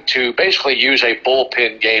having to basically use a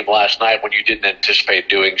bullpen game last night when you didn't anticipate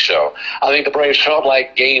doing so. I think the Braves felt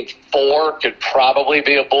like Game 4 could probably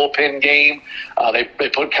be a bullpen game. They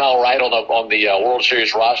put Kyle Wright on the World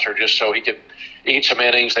Series roster just so he could eat some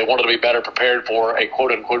innings. They wanted to be better prepared for a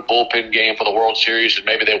quote-unquote bullpen game for the World Series than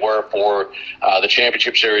maybe they were for the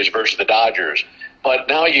Championship Series versus the Dodgers. But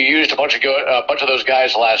now you used a bunch of those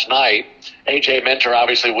guys last night. A.J. Minter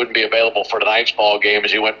obviously wouldn't be available for tonight's ball game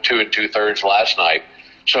as he went 2 2/3 last night.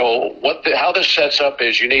 So how this sets up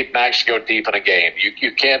is you need Max to go deep in a game.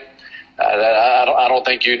 You can't. I don't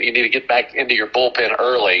think you need to get back into your bullpen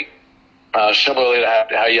early. Similarly to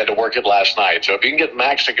how you had to work it last night. So if you can get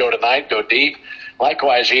Max to go tonight, go deep.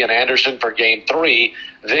 Likewise, Ian Anderson for Game 3.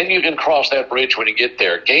 Then you can cross that bridge when you get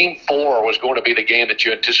there. Game 4 was going to be the game that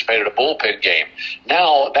you anticipated a bullpen game.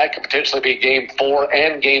 Now that could potentially be Game 4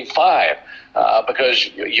 and Game 5 because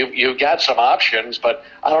you've got some options, but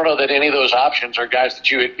I don't know that any of those options are guys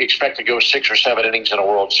that you expect to go 6 or 7 innings in a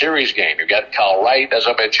World Series game. You've got Kyle Wright, as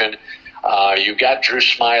I mentioned. You've got Drew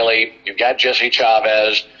Smyly. You've got Jesse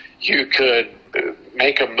Chavez. You could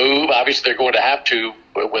make a move. Obviously, they're going to have to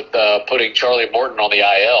with putting Charlie Morton on the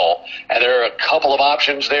IL. And there are a couple of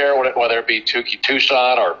options there, whether it be Touki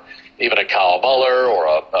Toussaint or even a Kyle Muller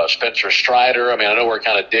or a Spencer Strider. I mean, I know we're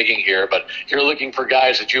kind of digging here, but you're looking for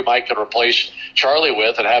guys that you might could replace Charlie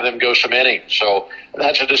with and have them go some innings. So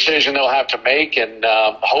that's a decision they'll have to make, and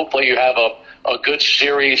hopefully you have a good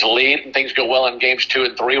series lead and things go well in Games 2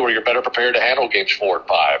 and 3 where you're better prepared to handle Games 4 and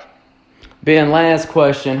 5. Ben, last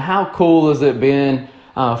question. How cool has it been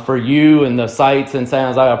for you and the sights and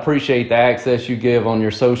sounds? I appreciate the access you give on your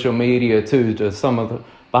social media, too, to some of the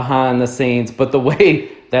behind the scenes. But the way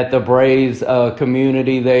that the Braves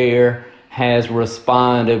community there has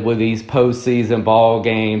responded with these postseason ball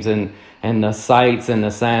games and the sights and the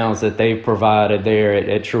sounds that they've provided there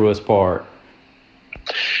at Truist Park.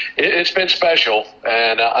 It's been special,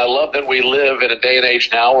 and I love that we live in a day and age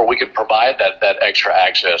now where we can provide that extra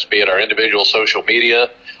access, be it our individual social media,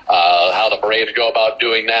 how the Braves go about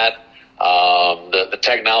doing that, the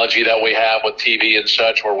technology that we have with TV and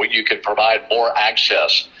such, where you can provide more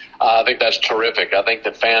access. I think that's terrific. I think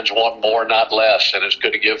that fans want more, not less, and it's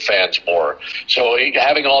good to give fans more. So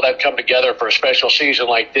having all that come together for a special season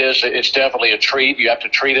like this, it's definitely a treat. You have to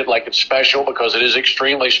treat it like it's special because it is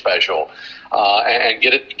extremely special. And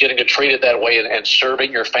getting to treat it that way and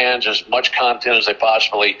serving your fans as much content as they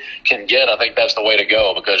possibly can get, I think that's the way to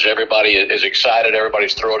go because everybody is excited.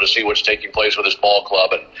 Everybody's thrilled to see what's taking place with this ball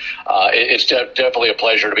club. And it's definitely a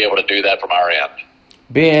pleasure to be able to do that from our end.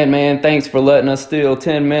 Ben, man, thanks for letting us steal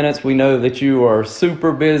 10 minutes. We know that you are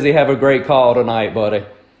super busy. Have a great call tonight, buddy.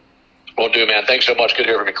 Will do, man. Thanks so much. Good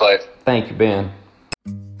hearing from you, Clay. Thank you, Ben.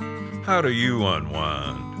 How do you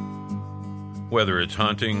unwind? Whether it's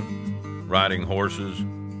hunting, riding horses,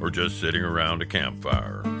 or just sitting around a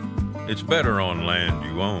campfire, it's better on land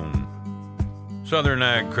you own. Southern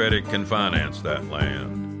Ag Credit can finance that land.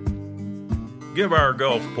 Give our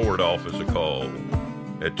Gulfport office a call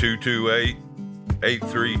at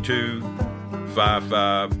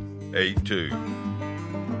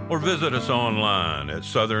 228-832-5582 or visit us online at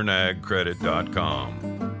southernagcredit.com.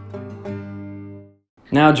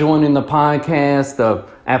 Now joining the podcast, the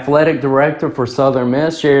athletic director for Southern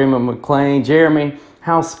Miss, Jeremy McClain. Jeremy,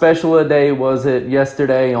 how special a day was it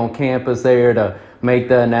yesterday on campus there to make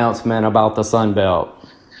the announcement about the Sun Belt?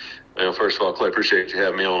 Well, first of all, Clay, appreciate you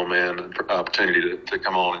having me on, man, the opportunity to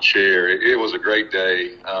come on and share. It was a great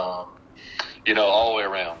day, all the way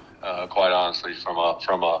around, quite honestly, from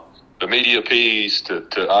the media piece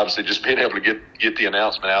to obviously just being able to get the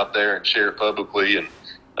announcement out there and share it publicly. And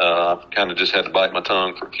I've kind of just had to bite my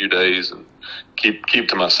tongue for a few days and keep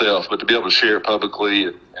to myself. But to be able to share it publicly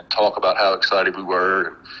and talk about how excited we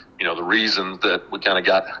were, the reasons that we kind of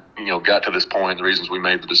got to this point, the reasons we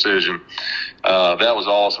made the decision, that was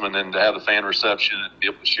awesome. And then to have the fan reception and be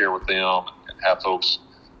able to share with them and have folks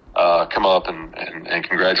come up and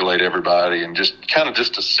congratulate everybody and just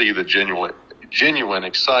to see the genuine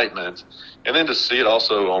excitement, and then to see it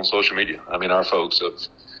also on social media. I mean, our folks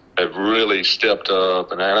have really stepped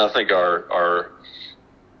up, and I think our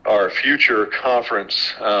future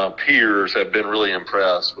conference peers have been really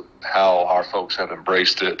impressed with how our folks have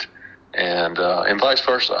embraced it, and vice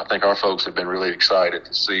versa. I think our folks have been really excited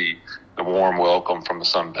to see the warm welcome from the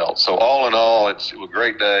Sun Belt. So all in all, it was a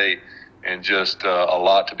great day and just a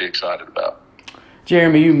lot to be excited about.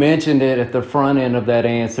 Jeremy, you mentioned it at the front end of that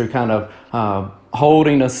answer, kind of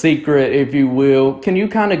holding a secret, if you will. Can you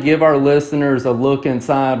kind of give our listeners a look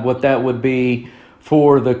inside what that would be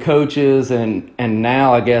for the coaches and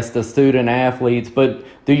now, I guess, the student athletes? But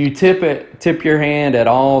do you tip your hand at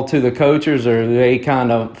all to the coaches, or do they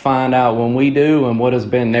kind of find out when we do, and what has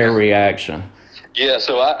been their reaction? Yeah,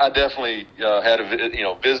 so I definitely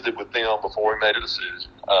visited with them before we made a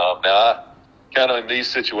decision. Now, in these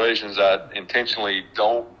situations, I intentionally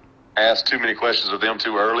don't ask too many questions of them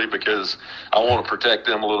too early because I want to protect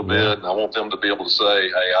them a little bit, and I want them to be able to say,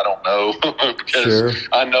 hey, I don't know, because sure.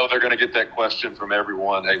 I know they're going to get that question from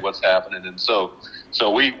everyone, hey, what's happening? And so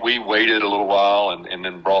we waited a little while and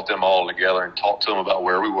then brought them all together and talked to them about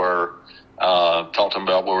where we were, talked to them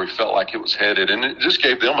about where we felt like it was headed, and it just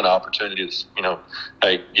gave them an opportunity to,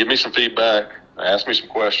 hey, give me some feedback, ask me some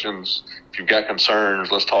questions. If you've got concerns,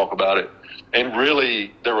 let's talk about it. And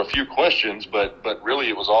really, there were a few questions, but really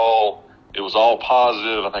it was all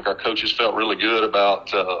positive. I think our coaches felt really good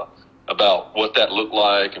about what that looked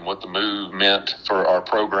like and what the move meant for our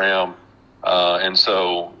program. And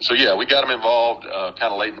so yeah, we got them involved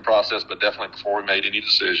kind of late in the process, but definitely before we made any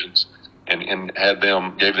decisions, and gave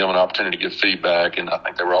them an opportunity to give feedback. And I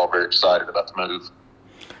think they were all very excited about the move.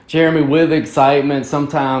 Jeremy, with excitement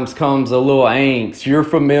sometimes comes a little angst. You're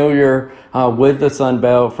familiar with the Sun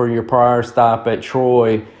Belt for your prior stop at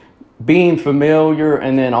Troy. Being familiar,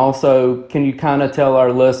 and then also, can you kind of tell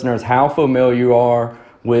our listeners how familiar you are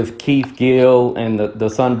with Keith Gill and the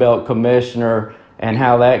Sun Belt commissioner, and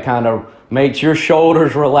how that kind of makes your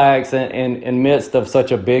shoulders relax in midst of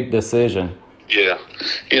such a big decision? Yeah,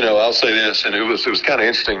 I'll say this, and it was kind of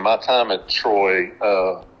interesting. My time at Troy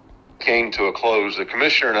came to a close. The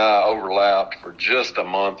commissioner and I overlapped for just a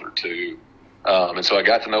month or two. And so I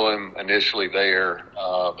got to know him initially there,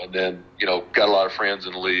 and then, got a lot of friends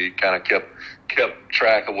in the league, kind of kept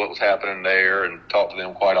track of what was happening there and talked to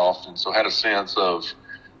them quite often. So had a sense of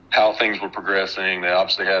how things were progressing. They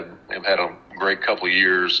obviously have had a great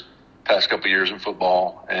past couple of years in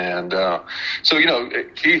football. And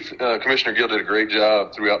Keith, Commissioner Gill did a great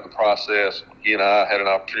job throughout the process. He and I had an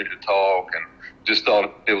opportunity to talk, and just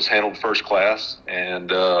thought it was handled first class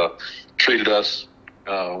and treated us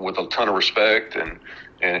with a ton of respect and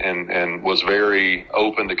was very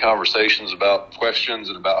open to conversations about questions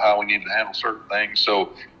and about how we needed to handle certain things.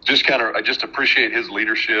 So I just appreciate his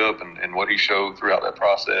leadership and what he showed throughout that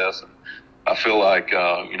process. And I feel like,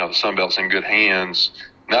 the Sun Belt's in good hands,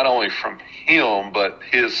 not only from him, but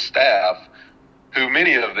his staff, who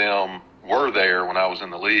many of them were there when I was in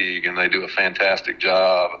the league, and they do a fantastic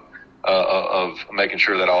job of making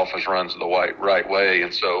sure that office runs the right way.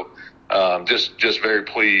 And so just very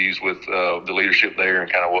pleased with the leadership there,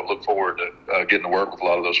 and kind of look forward to getting to work with a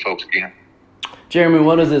lot of those folks again. Jeremy,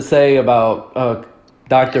 what does it say about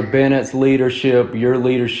Dr. Bennett's leadership, your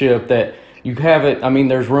leadership, that you haven't, I mean,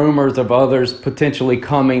 there's rumors of others potentially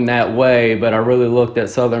coming that way, but I really looked at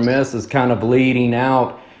Southern Miss as kind of leading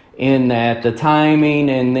out in that, the timing,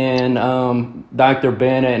 and then Dr.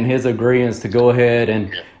 Bennett and his agreement to go ahead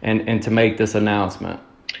and to make this announcement.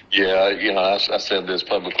 Yeah, I said this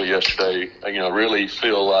publicly yesterday. Really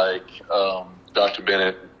feel like Dr.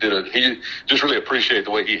 Bennett he just really appreciate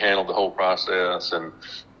the way he handled the whole process, and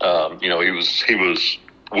he was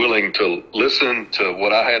willing to listen to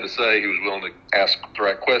what I had to say. He was willing to ask the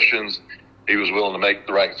right questions. He was willing to make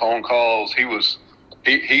the right phone calls. He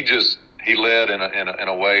led in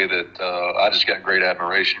a way that I just got great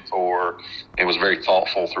admiration for, and was very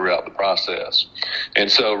thoughtful throughout the process. And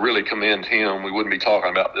so really commend him. We wouldn't be talking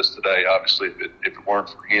about this today, obviously, if it weren't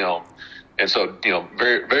for him. And so,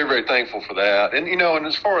 very, very, very thankful for that. And, and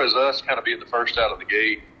as far as us kind of being the first out of the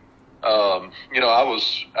gate, I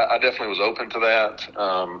definitely was open to that.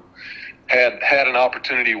 Had an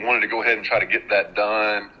opportunity, wanted to go ahead and try to get that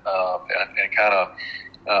done, and kind of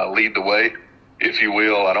lead the way, if you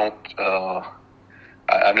will. I've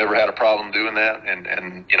never had a problem doing that. And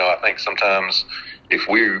I think sometimes if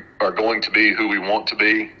we are going to be who we want to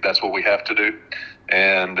be, that's what we have to do.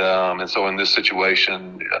 And so in this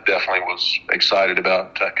situation, I definitely was excited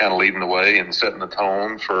about kind of leading the way and setting the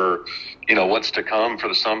tone for, what's to come for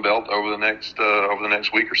the Sun Belt over the next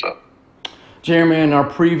week or so. Jeremy, in our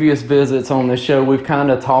previous visits on the show, we've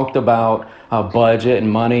kind of talked about budget and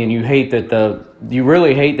money, and you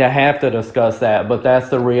really hate to have to discuss that, but that's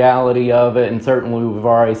the reality of it. And certainly we've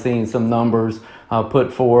already seen some numbers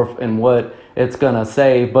put forth and what it's going to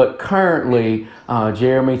save. But currently,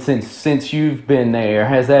 Jeremy, since you've been there,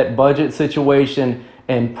 has that budget situation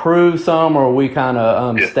improved some, or are we kind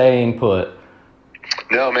of staying put?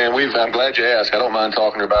 No, man, I'm glad you asked. I don't mind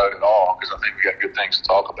talking about it at all, because I think we got good things to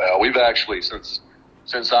talk about. We've actually, since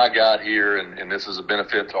I got here, and this is a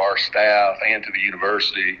benefit to our staff and to the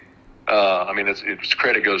university, it's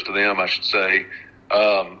credit goes to them, I should say.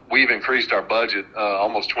 We've increased our budget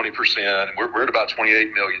almost 20%. We're at about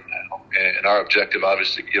 $28 million now, and our objective,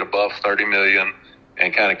 obviously, to get above $30 million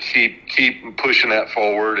and kind of keep pushing that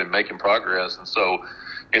forward and making progress. And so,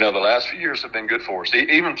 the last few years have been good for us.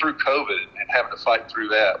 Even through COVID and having to fight through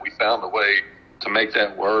that, we found a way to make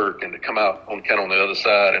that work and to come out on the other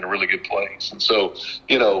side in a really good place. And so,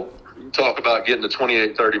 talk about getting to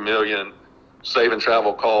 $28-30 million, saving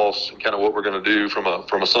travel costs, and kind of what we're going to do from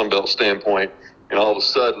a Sun Belt standpoint. And all of a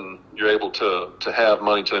sudden, you're able to have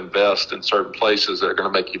money to invest in certain places that are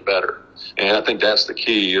going to make you better. And I think that's the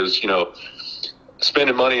key is,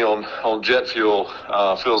 spending money on jet fuel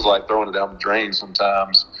feels like throwing it down the drain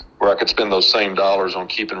sometimes, where I could spend those same dollars on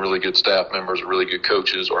keeping really good staff members or really good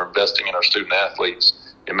coaches, or investing in our student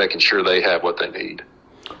athletes and making sure they have what they need.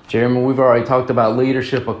 Jeremy, we've already talked about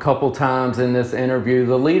leadership a couple times in this interview.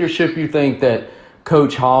 The leadership you think that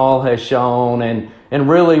Coach Hall has shown, and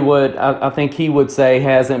really what I think he would say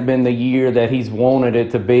hasn't been the year that he's wanted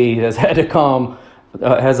it to be, has had to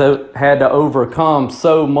overcome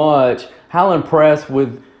so much. How impressed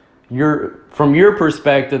from your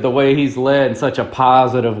perspective, the way he's led in such a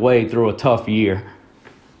positive way through a tough year?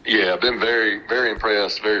 Yeah, I've been very, very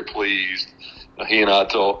impressed, very pleased. He and I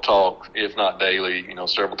talk, if not daily,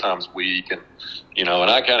 several times a week. And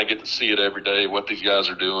I kind of get to see it every day, what these guys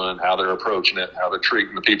are doing, how they're approaching it, how they're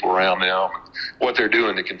treating the people around them, what they're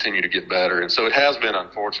doing to continue to get better. And so it has been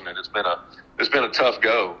unfortunate. It's been a tough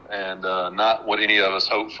go, and not what any of us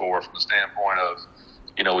hoped for from the standpoint of,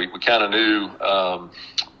 we kind of knew,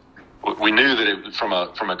 we knew that it, from a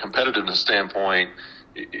competitiveness standpoint,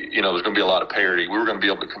 there's going to be a lot of parity. We were going to be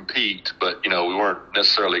able to compete, but, we weren't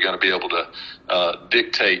necessarily going to be able to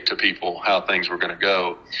dictate to people how things were going to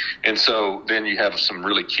go. And so then you have some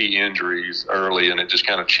really key injuries early, and it just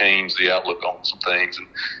kind of changed the outlook on some things.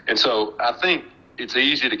 And so I think it's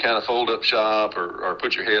easy to kind of fold up shop or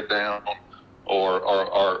put your head down or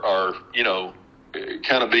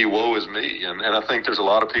kind of be woe is me. And I think there's a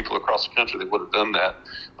lot of people across the country that would have done that,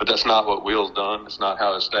 but that's not what Will's done. It's not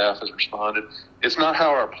how his staff has responded. It's not how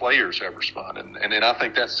our players have responded. And I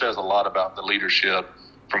think that says a lot about the leadership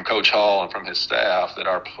from Coach Hall and from his staff, that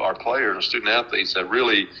our players, our student athletes, have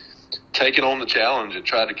really taken on the challenge and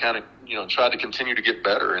tried to continue to get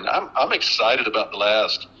better. And I'm excited about the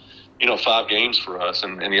last, 5 games for us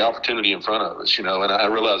and the opportunity in front of us, and I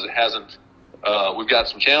realize it hasn't, we've got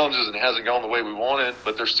some challenges and it hasn't gone the way we wanted,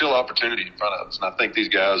 but there's still opportunity in front of us. And I think these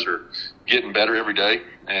guys are getting better every day.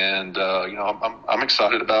 And, I'm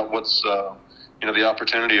excited about what's, the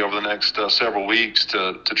opportunity over the next several weeks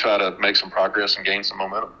to try to make some progress and gain some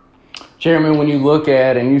momentum. Jeremy, when you look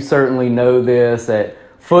at, and you certainly know this, that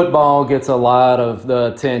football gets a lot of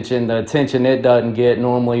the attention it doesn't get.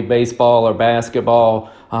 Normally baseball or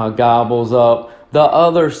basketball gobbles up the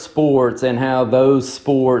other sports, and how those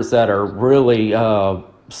sports that are really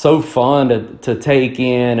so fun to take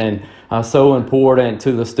in and so important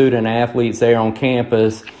to the student athletes there on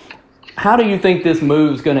campus. How do you think this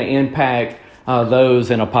move's going to impact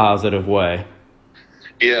those in a positive way?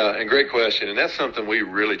 Yeah, and great question. And that's something we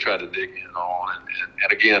really try to dig in on.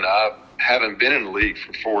 And again, I haven't been in the league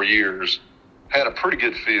for 4 years, had a pretty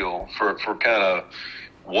good feel for kind of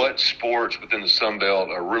what sports within the Sun Belt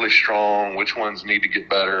are really strong, which ones need to get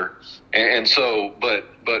better. And so, but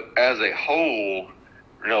as a whole,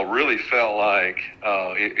 really felt like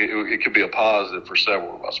it could be a positive for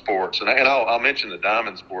several of our sports. And I'll mention the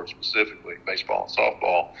diamond sports specifically, baseball and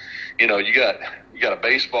softball. You got a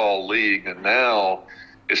baseball league that now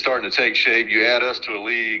is starting to take shape. You add us to a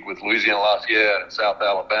league with Louisiana Lafayette and South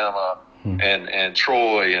Alabama and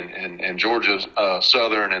Troy and Georgia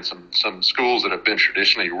Southern and some schools that have been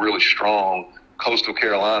traditionally really strong. Coastal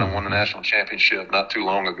Carolina won the national championship not too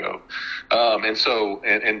long ago. And so,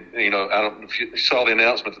 I don't know if you saw the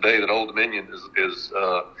announcement today that Old Dominion is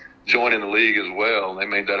joining the league as well. They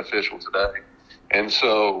made that official today. And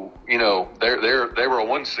so, they were a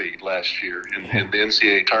 1 seed last year in the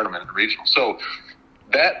NCAA tournament, the regional. So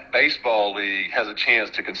that baseball league has a chance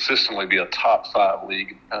to consistently be a top 5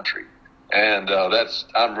 league in the country. And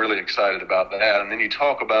I'm really excited about that. And then you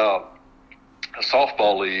talk about a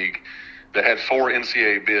softball league that had 4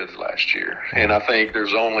 NCAA bids last year. And I think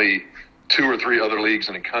there's only 2 or 3 other leagues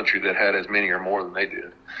in the country that had as many or more than they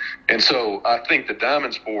did. And so I think the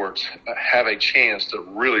diamond sports have a chance to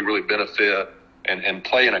really, really benefit and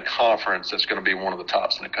play in a conference that's going to be one of the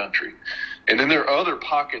tops in the country. And then there are other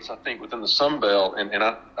pockets, I think, within the Sun Belt. And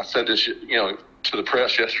I said this, to the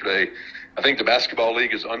press yesterday. I think the basketball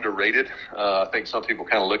league is underrated. I think some people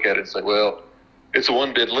kind of look at it and say, well, it's a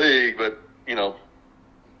 1-bid league, but,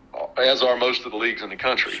 as are most of the leagues in the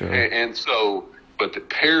country. Sure. And so, but the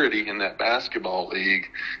parity in that basketball league,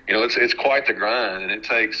 it's quite the grind, and it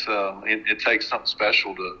takes something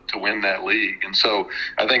special to win that league. And so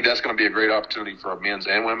I think that's going to be a great opportunity for our men's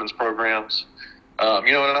and women's programs. And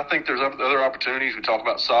I think there's other opportunities. We talk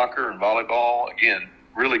about soccer and volleyball. Again,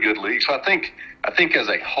 really good leagues. So I think as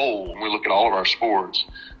a whole, when we look at all of our sports,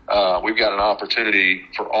 we've got an opportunity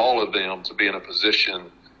for all of them to be in a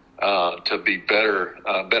position to be better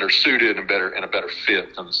suited and a better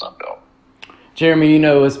fit than the Sun Belt. Jeremy,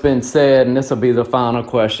 it's been said, and this will be the final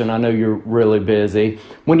question. I know you're really busy.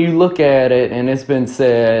 When you look at it, and it's been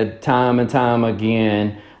said time and time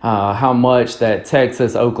again, how much that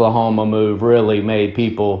Texas-Oklahoma move really made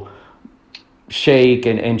people shake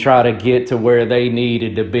and try to get to where they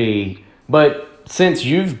needed to be. But since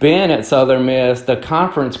you've been at Southern Miss, the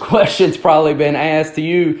conference question's probably been asked to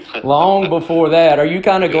you long before that. Are you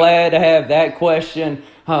kind of glad to have that question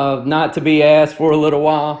not to be asked for a little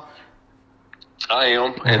while? I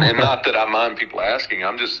am, and not that I mind people asking.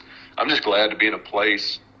 I'm just glad to be in a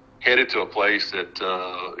place, headed to a place that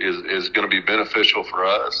is going to be beneficial for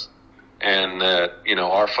us, and that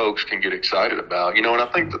our folks can get excited about. And I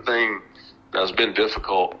think the thing that's been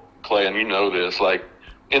difficult, Clay, and this, like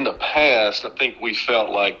in the past, I think we felt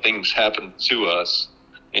like things happened to us,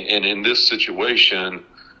 and in this situation,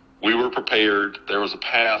 we were prepared. There was a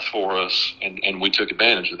path for us, and we took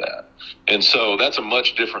advantage of that. And so that's a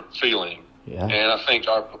much different feeling. Yeah. And I think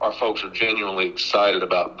our folks are genuinely excited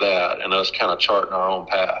about that and us kind of charting our own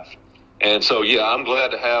path. And so, I'm glad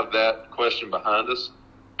to have that question behind us,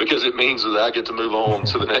 because it means that I get to move on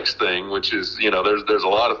to the next thing, which is, there's a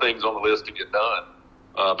lot of things on the list to get done.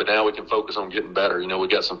 But now we can focus on getting better. We've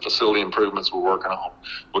got some facility improvements we're working on.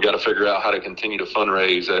 We've got to figure out how to continue to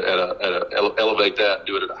fundraise elevate that,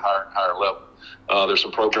 do it at a higher level. There's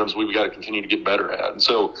some programs we've got to continue to get better at. And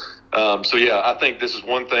so I think this is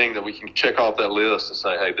one thing that we can check off that list and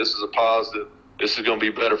say, hey, this is a positive. This is going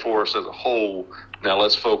to be better for us as a whole. Now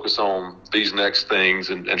let's focus on these next things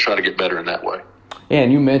and try to get better in that way.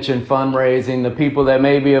 And you mentioned fundraising. The people that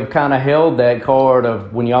maybe have kind of held that card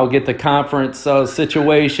of when y'all get the conference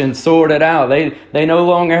situation sorted out, they no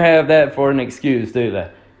longer have that for an excuse, do they?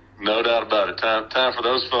 No doubt about it. Time for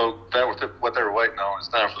those folk, that was what they were waiting on. It's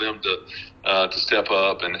time for them to step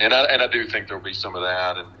up, and I do think there'll be some of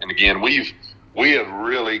that. And again, we have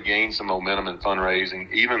really gained some momentum in fundraising,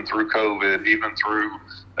 even through COVID, even through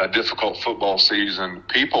a difficult football season.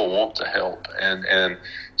 People want to help, and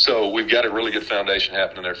so we've got a really good foundation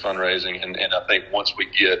happening there fundraising, and I think once we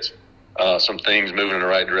get some things moving in the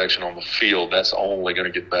right direction on the field, that's only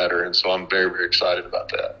going to get better. And so I'm very, very excited about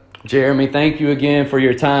that. Jeremy, thank you again for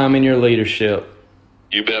your time and your leadership.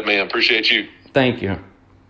 You bet, man. Appreciate you. Thank you.